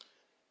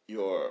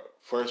 your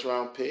first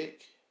round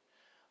pick,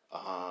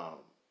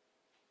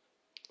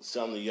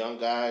 some of the young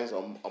guys,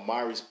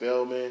 Amari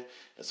Spellman,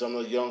 and some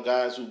of the young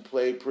guys who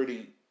played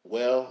pretty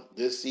well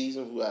this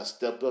season, who have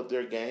stepped up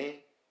their game.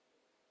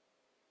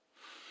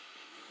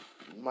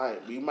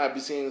 We might be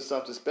seeing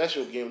something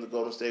special again with the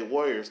Golden State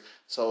Warriors.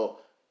 So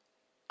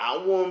I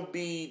won't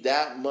be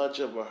that much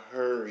of a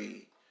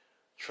hurry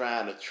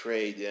trying to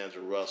trade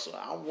D'Angelo Russell.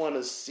 I want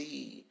to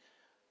see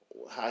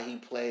how he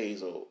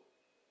plays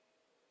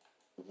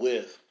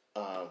with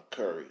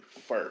Curry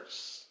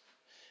first.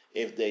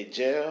 If they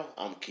gel,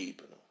 I'm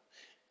keeping them.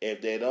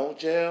 If they don't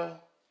gel,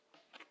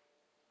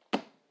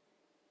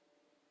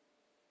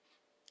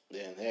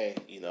 then hey,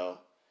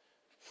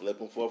 flip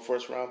them for a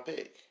first round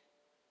pick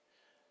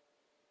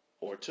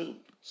or two.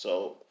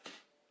 So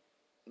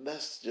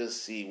let's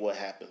just see what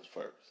happens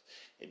first.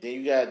 And then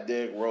you got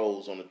Derrick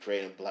Rose on the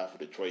trading block for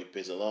Detroit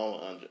Pistons,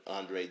 along with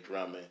Andre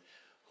Drummond,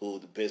 who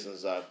the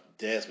Pistons are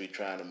desperately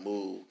trying to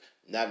move,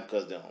 not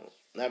because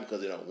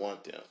they don't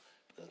want them,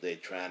 because they're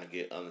trying to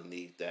get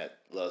underneath that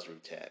luxury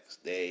tax.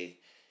 They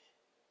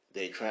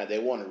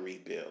want to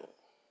rebuild.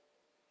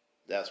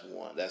 That's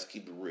one. Let's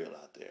keep it real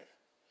out there.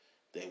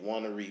 They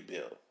want to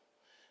rebuild.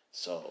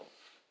 So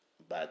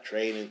by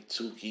trading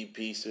two key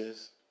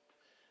pieces,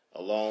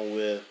 along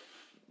with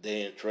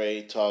they in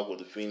trade talk with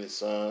the Phoenix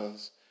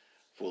Suns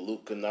for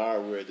Luke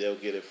Kennard, where they'll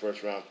get a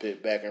first round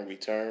pick back in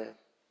return.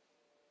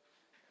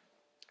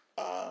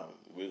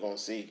 We're gonna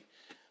see.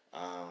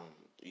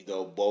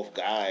 Both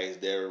guys,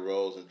 Derrick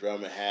Rose and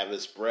Drummond, have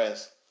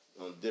expressed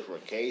on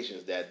different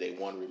occasions that they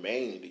want to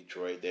remain in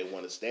Detroit. They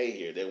want to stay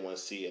here. They want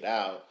to see it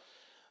out.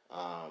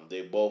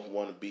 They both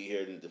want to be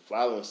here in the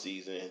following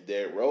season. In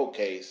Derrick Rose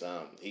case,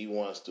 he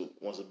wants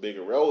a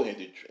bigger role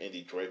in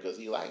Detroit because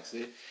he likes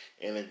it.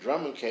 And in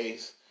Drummond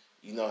case,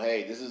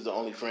 hey, this is the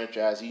only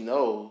franchise he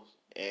knows,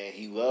 and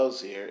he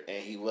loves here,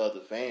 and he loves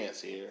the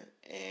fans here,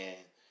 and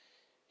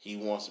he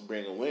wants to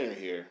bring a winner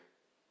here.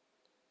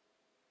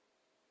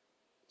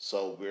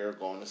 So we're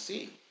going to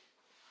see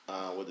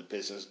what the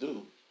Pistons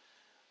do.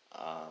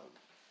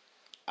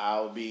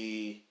 It'll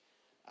be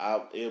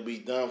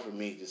done for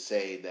me to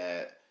say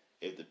that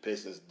if the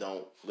Pistons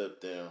don't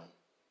flip them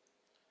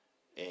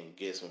and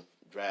get some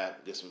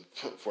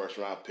first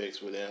round picks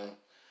for them,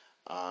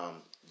 I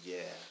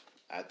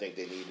think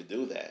they need to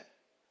do that.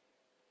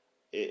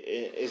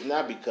 It's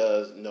not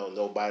because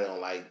nobody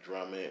don't like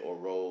Drummond or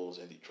Rose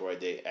in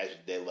Detroit.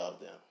 They love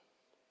them.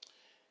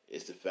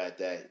 It's the fact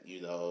that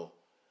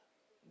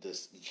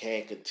this you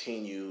can't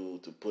continue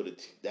to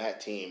put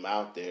that team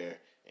out there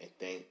and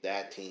think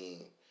that team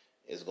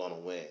is going to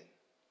win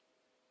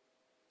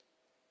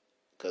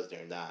because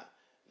they're not.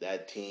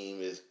 That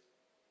team is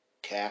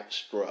cap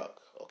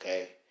struck.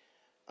 Okay,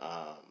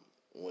 um,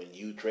 when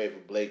you trade for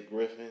Blake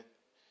Griffin,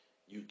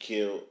 you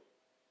kill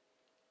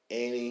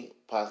any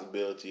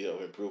possibility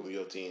of improving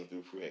your team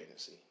through free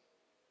agency.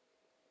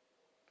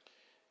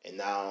 And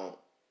now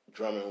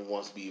Drummond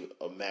wants to be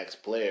a max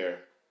player.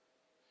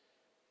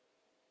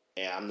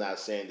 And I'm not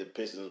saying the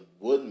Pistons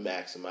wouldn't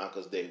max him out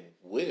because they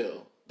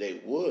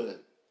would.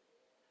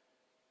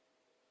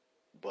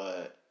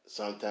 But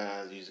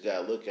sometimes you just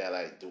gotta look at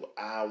like, do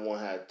I want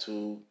to have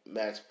two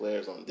max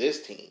players on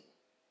this team?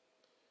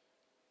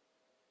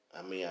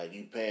 I mean, are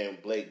you paying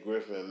Blake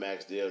Griffin a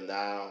max deal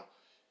now?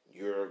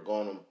 You're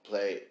gonna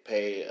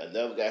pay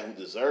another guy who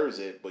deserves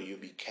it, but you'll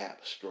be cap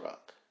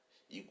struck.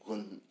 You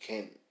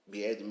can't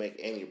be able to make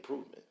any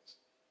improvements.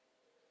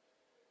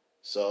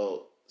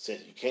 So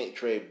since you can't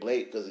trade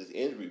Blake because he's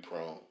injury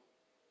prone,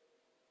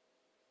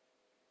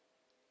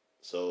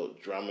 so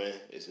Drummond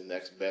is the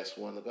next best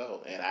one to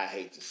go. And I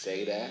hate to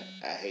say that.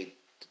 I hate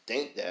to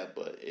think that,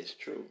 but it's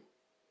true.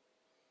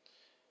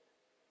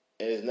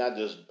 And it's not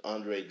just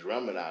Andre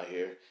Drummond out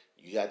here.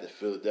 You got the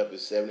Philadelphia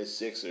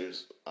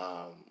 76ers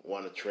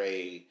want to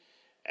trade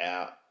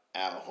Al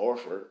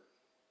Horford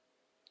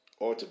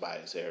or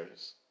Tobias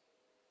Harris.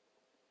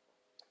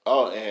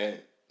 Oh,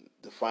 and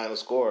the final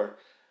score,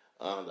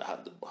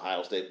 the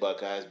Ohio State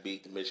Buckeyes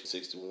beat the Michigan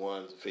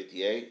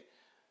 61-58.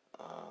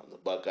 The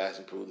Buckeyes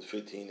improved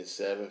to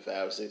 15-7,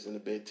 5-6 in the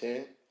Big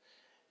Ten,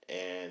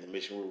 and the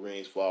Michigan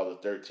Wolverines fall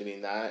to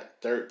 13-9,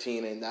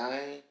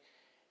 13-9,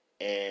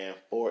 and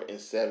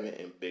 4-7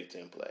 in Big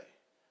Ten play.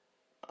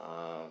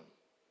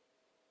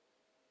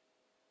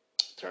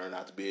 Turned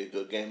out to be a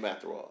good game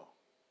after all.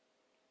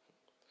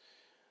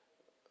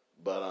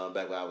 But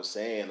back what I was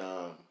saying,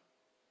 like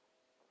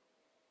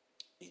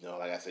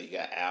I said, you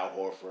got Al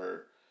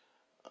Horford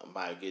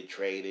might get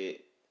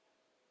traded.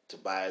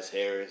 Tobias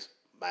Harris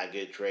might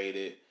get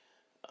traded.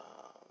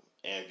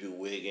 Andrew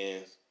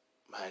Wiggins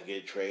might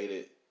get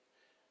traded.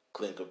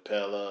 Clint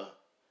Capella,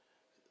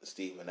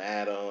 Steven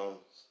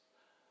Adams.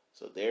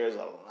 So there's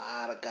a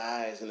lot of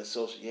guys in the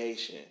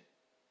association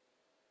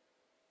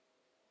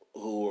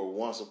who were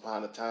once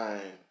upon a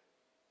time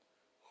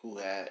who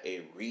had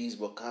a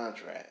reasonable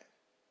contract.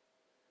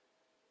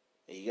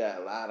 And you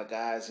got a lot of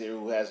guys here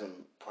who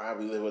hasn't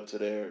probably lived up to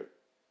the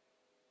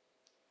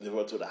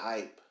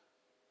hype.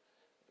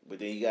 But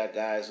then you got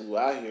guys who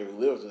out here who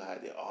live up to the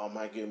hype. They all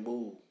might get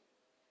moved.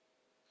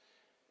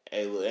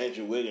 Hey, look,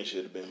 Andrew Wiggins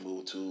should have been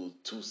moved two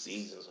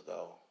seasons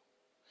ago.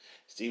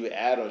 Steven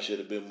Adams should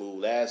have been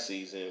moved last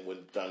season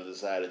when Thunder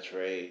decided to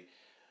trade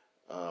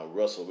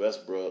Russell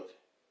Westbrook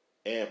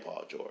and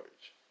Paul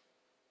George.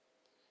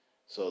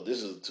 So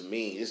to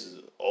me, this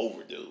is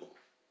overdue.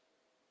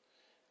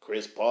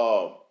 Chris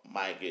Paul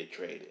might get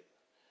traded.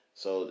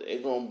 So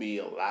it's going to be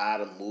a lot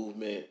of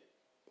movement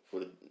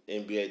for the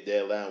NBA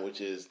deadline,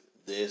 which is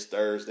this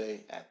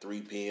Thursday at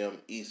 3 p.m.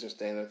 Eastern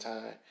Standard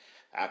Time.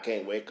 I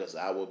can't wait because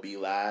I will be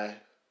live.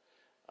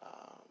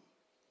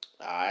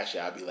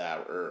 I'll be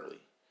live early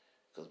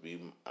because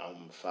I'm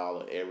going to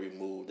follow every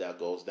move that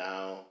goes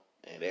down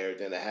and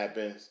everything that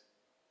happens.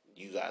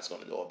 You guys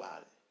going to know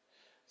about it.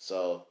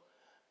 So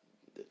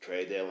the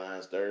trade deadline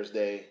is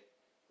Thursday.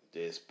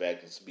 They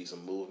expect to be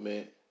some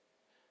movement.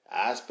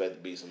 I expect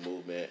to be some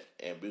movement,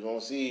 and we're gonna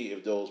see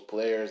if those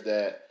players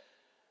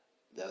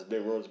that's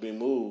been rumored to be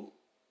moved,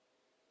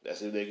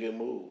 that's if they get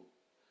moved.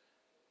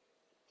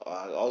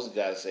 I also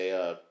gotta say,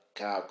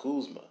 Kyle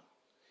Kuzma,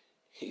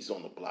 he's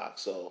on the block.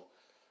 So,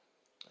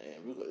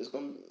 and we're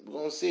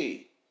gonna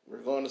see. We're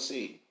going to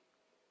see.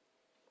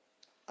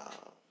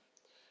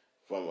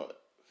 From a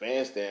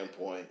fan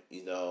standpoint,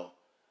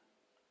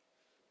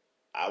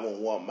 I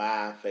wouldn't want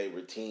my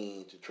favorite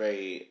team to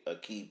trade a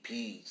key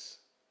piece.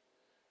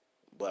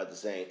 But at the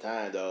same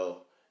time,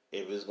 though,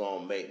 if it's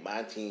going to make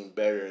my team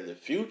better in the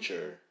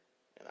future,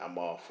 and I'm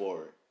all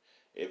for it.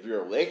 If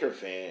you're a Laker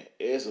fan,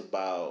 it's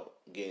about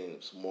getting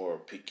some more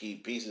key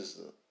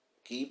pieces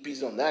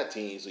on that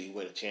team so you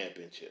win a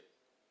championship.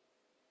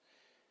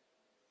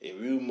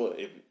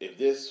 If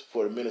this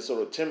for the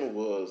Minnesota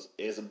Timberwolves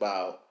is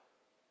about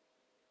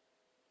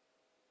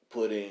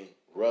putting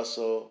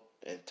Russell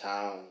and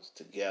Towns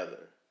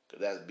together,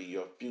 because that'd be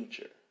your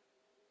future.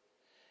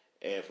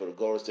 And for the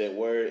Golden State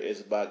Warriors,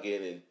 it's about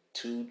getting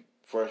 2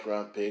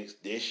 first-round picks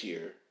this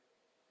year.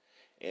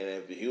 And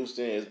if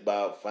Houston, it's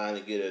about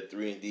finally get a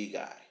 3-and-D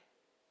guy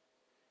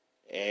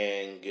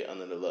and get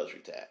under the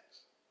luxury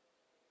tax.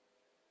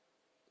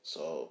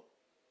 So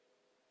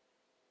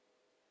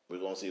we're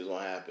going to see what's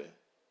going to happen.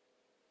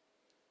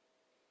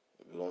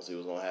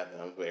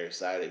 I'm very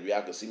excited. If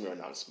y'all can see me right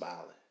now, I'm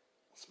smiling.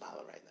 I'm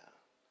smiling right now.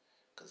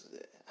 Because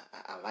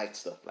I like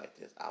stuff like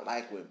this. I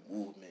like when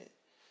movement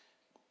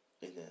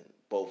in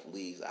both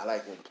leagues. I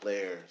like when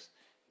players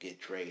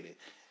get traded.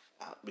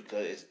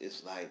 Because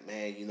it's like,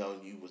 man, you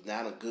was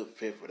not a good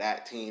fit for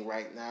that team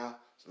right now.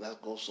 So let's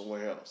go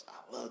somewhere else.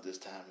 I love this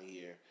time of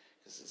year.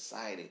 It's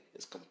exciting.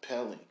 It's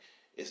compelling.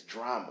 It's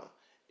drama.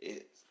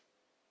 It's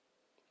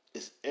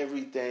it's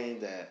everything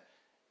that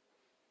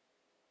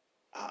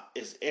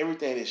it's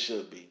everything it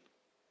should be.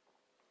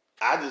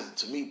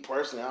 To me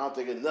personally, I don't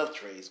think enough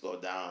trades go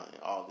down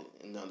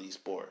in none of these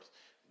sports.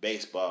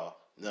 Baseball,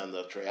 not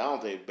enough trade. I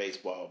don't think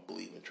baseball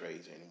believe in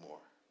trades anymore.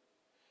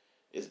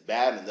 It's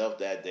bad enough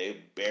that they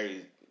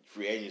buried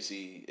free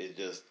agency is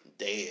just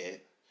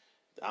dead.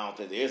 I don't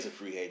think there is a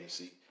free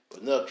agency,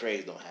 but enough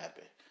trades don't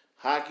happen.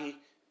 Hockey,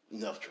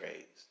 enough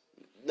trades,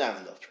 not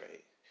enough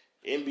trades.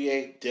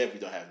 NBA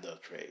definitely don't have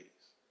enough trades.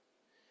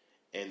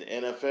 And the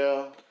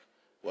NFL,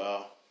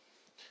 well,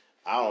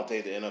 I don't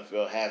think the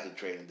NFL has a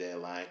trading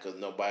deadline because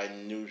nobody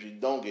usually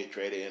don't get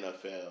traded in the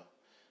NFL.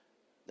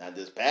 Now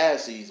this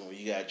past season, when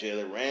you got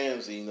Jalen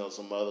Ramsey,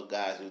 some other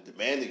guys who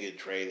demand to get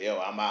traded, yo,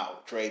 I'm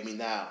out, trade me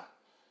now,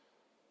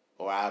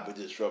 or I'll be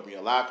disrupting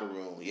your locker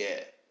room.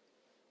 Yeah,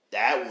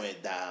 that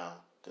went down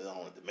because I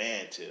don't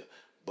demand to.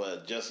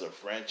 But just a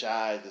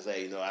franchise to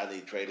say, I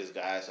need to trade this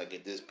guy so I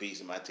get this piece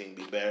and my team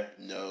be better.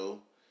 No,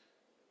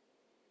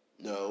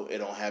 it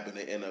don't happen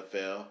in the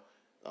NFL.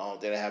 The only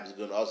thing that happens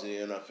good also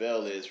in the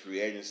NFL is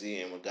free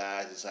agency, and when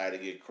guys decide to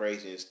get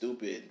crazy and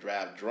stupid,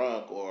 drive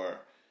drunk, or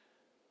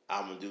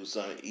I'm gonna do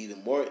something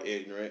even more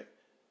ignorant,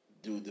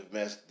 do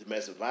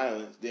domestic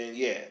violence, then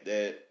yeah,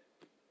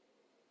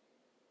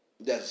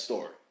 that's a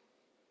story.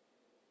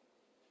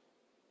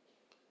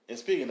 And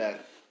speaking of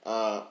that,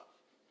 I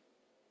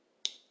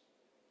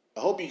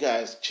hope you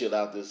guys chill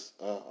out this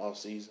off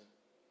season.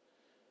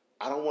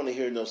 I don't want to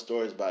hear no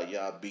stories about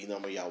y'all beating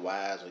on y'all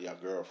wives or y'all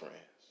girlfriends,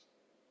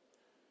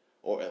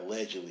 or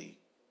allegedly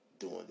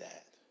doing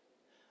that.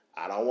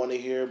 I don't want to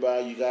hear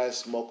about you guys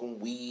smoking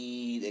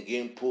weed and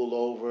getting pulled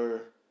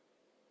over.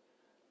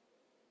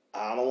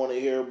 I don't want to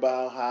hear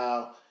about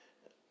how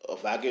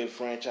if I get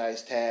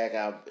franchise tag,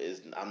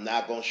 I'm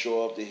not going to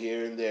show up to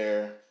here and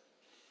there.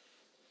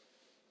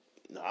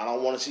 I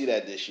don't want to see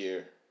that this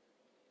year.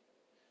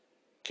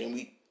 Can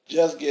we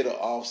just get an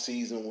off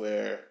season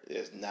where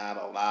there's not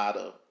a lot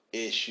of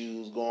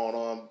issues going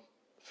on,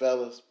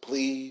 fellas?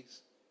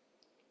 Please,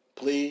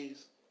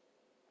 please.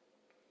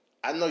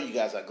 I know you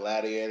guys are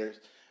gladiators.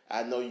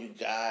 I know you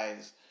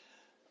guys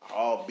are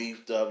all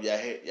beefed up.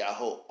 Y'all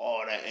hold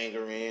all that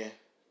anger in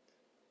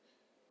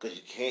because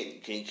you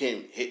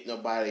can't hit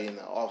nobody in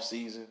the off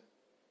season,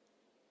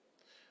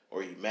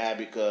 or you mad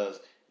because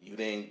you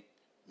didn't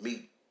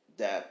meet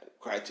that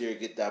criteria,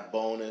 get that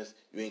bonus,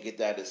 you didn't get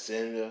that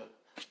incentive.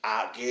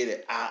 I get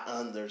it. I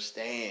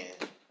understand.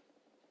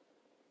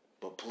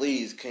 But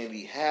please, can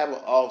we have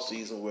an off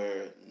season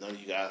where none of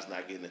you guys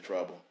not getting in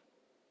trouble?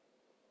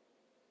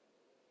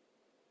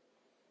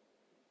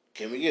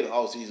 Can we get an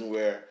off season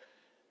where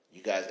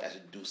you guys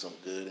actually do some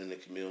good in the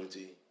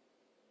community?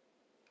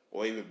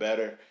 Or even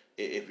better,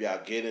 if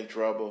y'all get in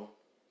trouble,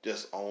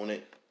 just own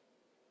it.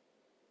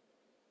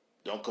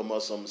 Don't come up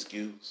with some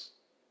excuse.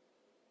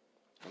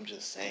 I'm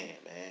just saying,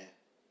 man.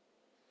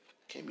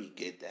 Can we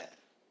get that?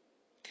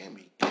 Can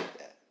we get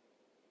that?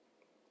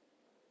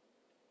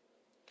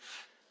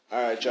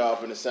 All right, y'all,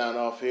 finna sign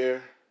off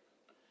here.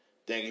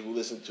 Thank you for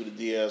listening to the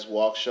DS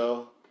Walk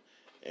Show.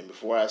 And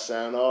before I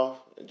sign off,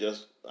 I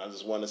just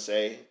want to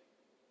say,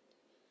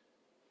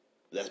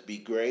 let's be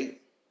great.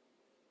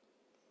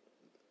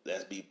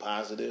 Let's be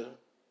positive.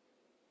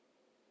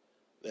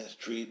 Let's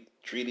treat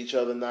each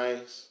other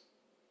nice.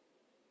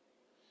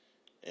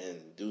 And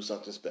do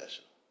something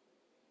special.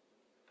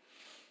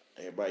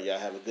 Everybody, y'all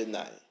have a good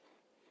night.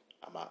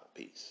 I'm out.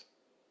 Peace.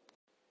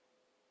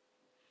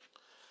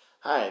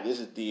 Hi, this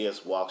is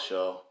DS Walk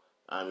Show.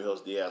 I'm your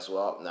host, DS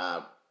Walk.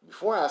 Now,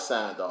 before I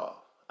signed off,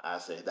 I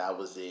said that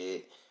was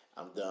it.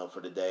 I'm done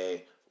for the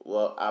day.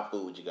 Well, I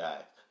fooled you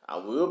guys. I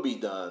will be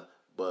done,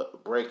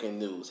 but breaking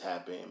news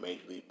happened in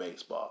Major League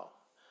Baseball.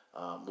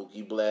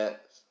 Mookie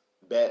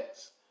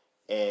Betts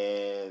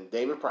and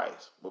David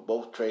Price were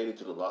both traded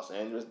to the Los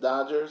Angeles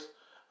Dodgers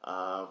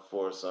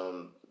for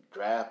some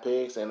draft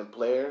picks and the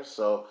players.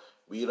 So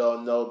we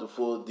don't know the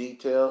full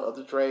detail of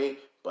the trade,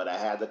 but I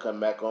had to come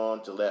back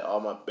on to let all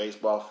my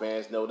baseball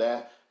fans know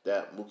that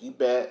Mookie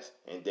Betts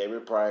and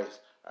David Price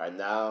are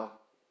now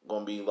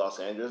going to be Los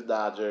Angeles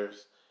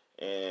Dodgers.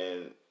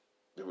 And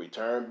the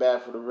return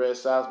back for the Red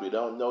Sox, we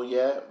don't know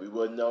yet. We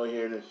will know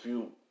here in a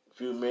few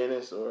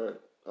minutes or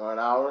an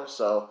hour.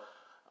 So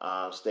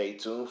stay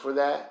tuned for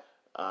that.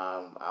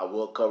 I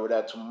will cover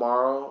that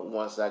tomorrow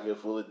once I get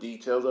full of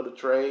details of the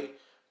trade.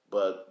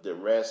 But the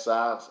Red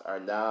Sox are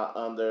now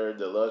under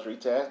the luxury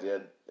tax.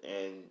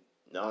 And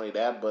not only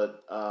that,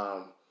 but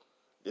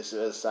this is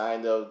a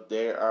sign of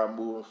they are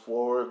moving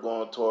forward,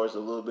 going towards a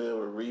little bit of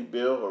a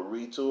rebuild or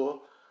retool.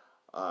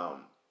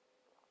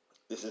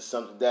 This is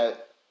something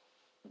that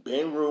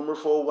been rumored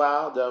for a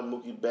while that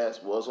Mookie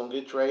Betts was going to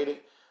get traded.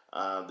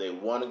 They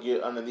want to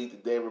get underneath the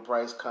David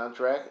Price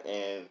contract,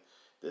 and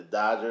the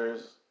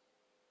Dodgers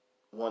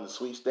won the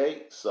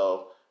sweepstakes.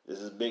 So this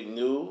is big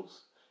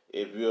news.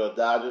 If you're a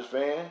Dodgers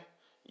fan,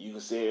 you can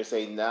sit here and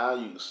say now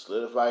you can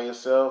solidify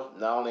yourself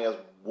not only as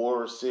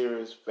World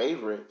Series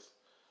favorites,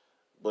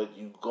 but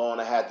you're going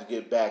to have to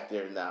get back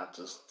there now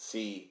to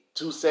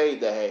say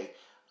that, hey,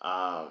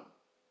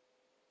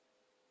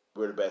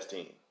 we're the best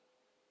team.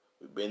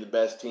 We've been the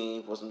best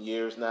team for some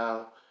years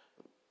now.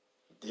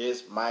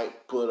 This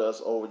might put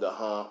us over the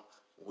hump.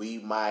 We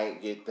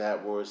might get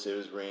that World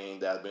Series ring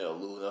that's been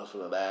eluding us for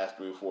the last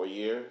 3 or 4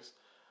 years.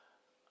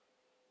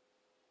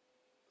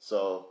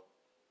 So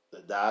the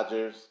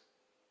Dodgers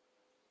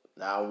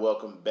now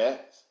welcome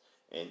Betts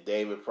and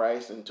David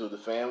Price into the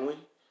family.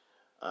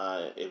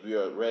 If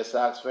you're a Red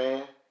Sox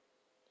fan,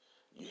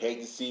 you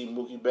hate to see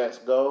Mookie Betts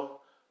go,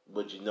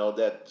 but you know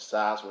that the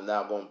Sox were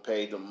not going to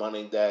pay the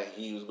money that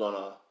he was going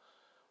to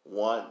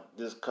want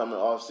this coming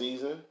off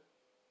season.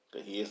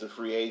 Because he is a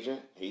free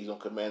agent. He's going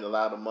to command a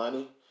lot of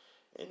money.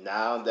 And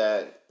now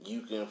that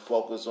you can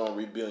focus on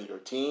rebuilding your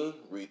team,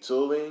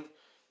 retooling,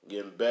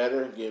 getting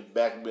better, getting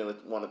back to being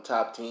one of the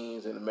top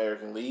teams in the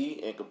American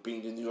League and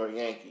competing with the New York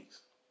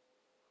Yankees.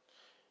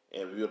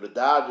 And if you're the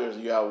Dodgers,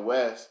 you're out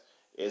west,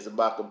 it's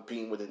about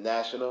competing with the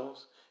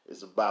Nationals.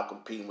 It's about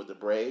competing with the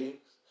Braves.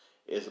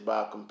 It's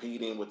about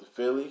competing with the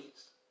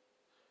Phillies.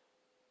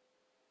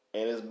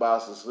 And it's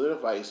about to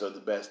solidify yourself the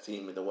best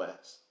team in the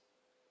West.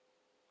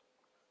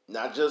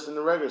 Not just in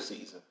the regular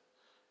season,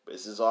 but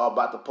this is all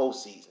about the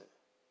postseason.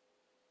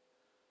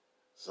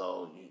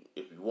 So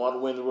if you want to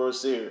win the World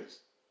Series,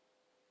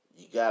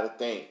 you got to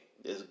think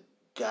it's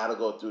got to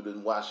go through the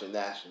Washington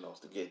Nationals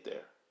to get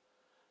there.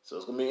 So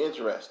it's going to be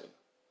interesting.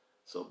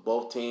 So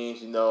both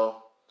teams,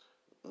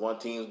 one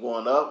team's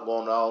going up,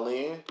 going all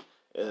in,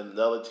 and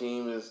another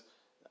team is,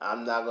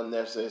 I'm not going to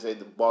necessarily say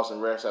the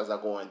Boston Red Sox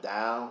are going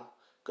down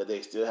because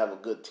they still have a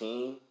good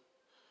team.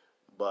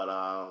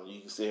 But you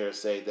can sit here and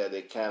say that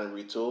they're kind of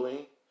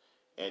retooling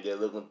and they're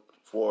looking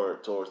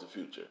forward towards the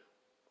future.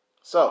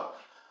 So,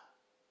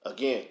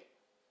 again,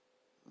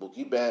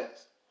 Mookie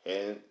Betts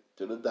heading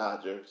to the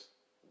Dodgers.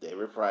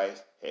 David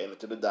Price heading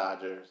to the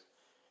Dodgers.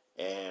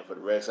 And for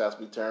the Red Sox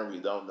return, we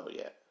don't know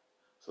yet.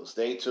 So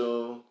stay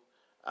tuned.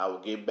 I will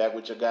get back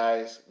with you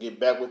guys. Get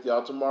back with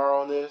y'all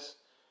tomorrow on this.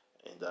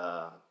 And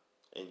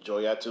enjoy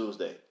your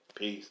Tuesday.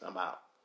 Peace. I'm out.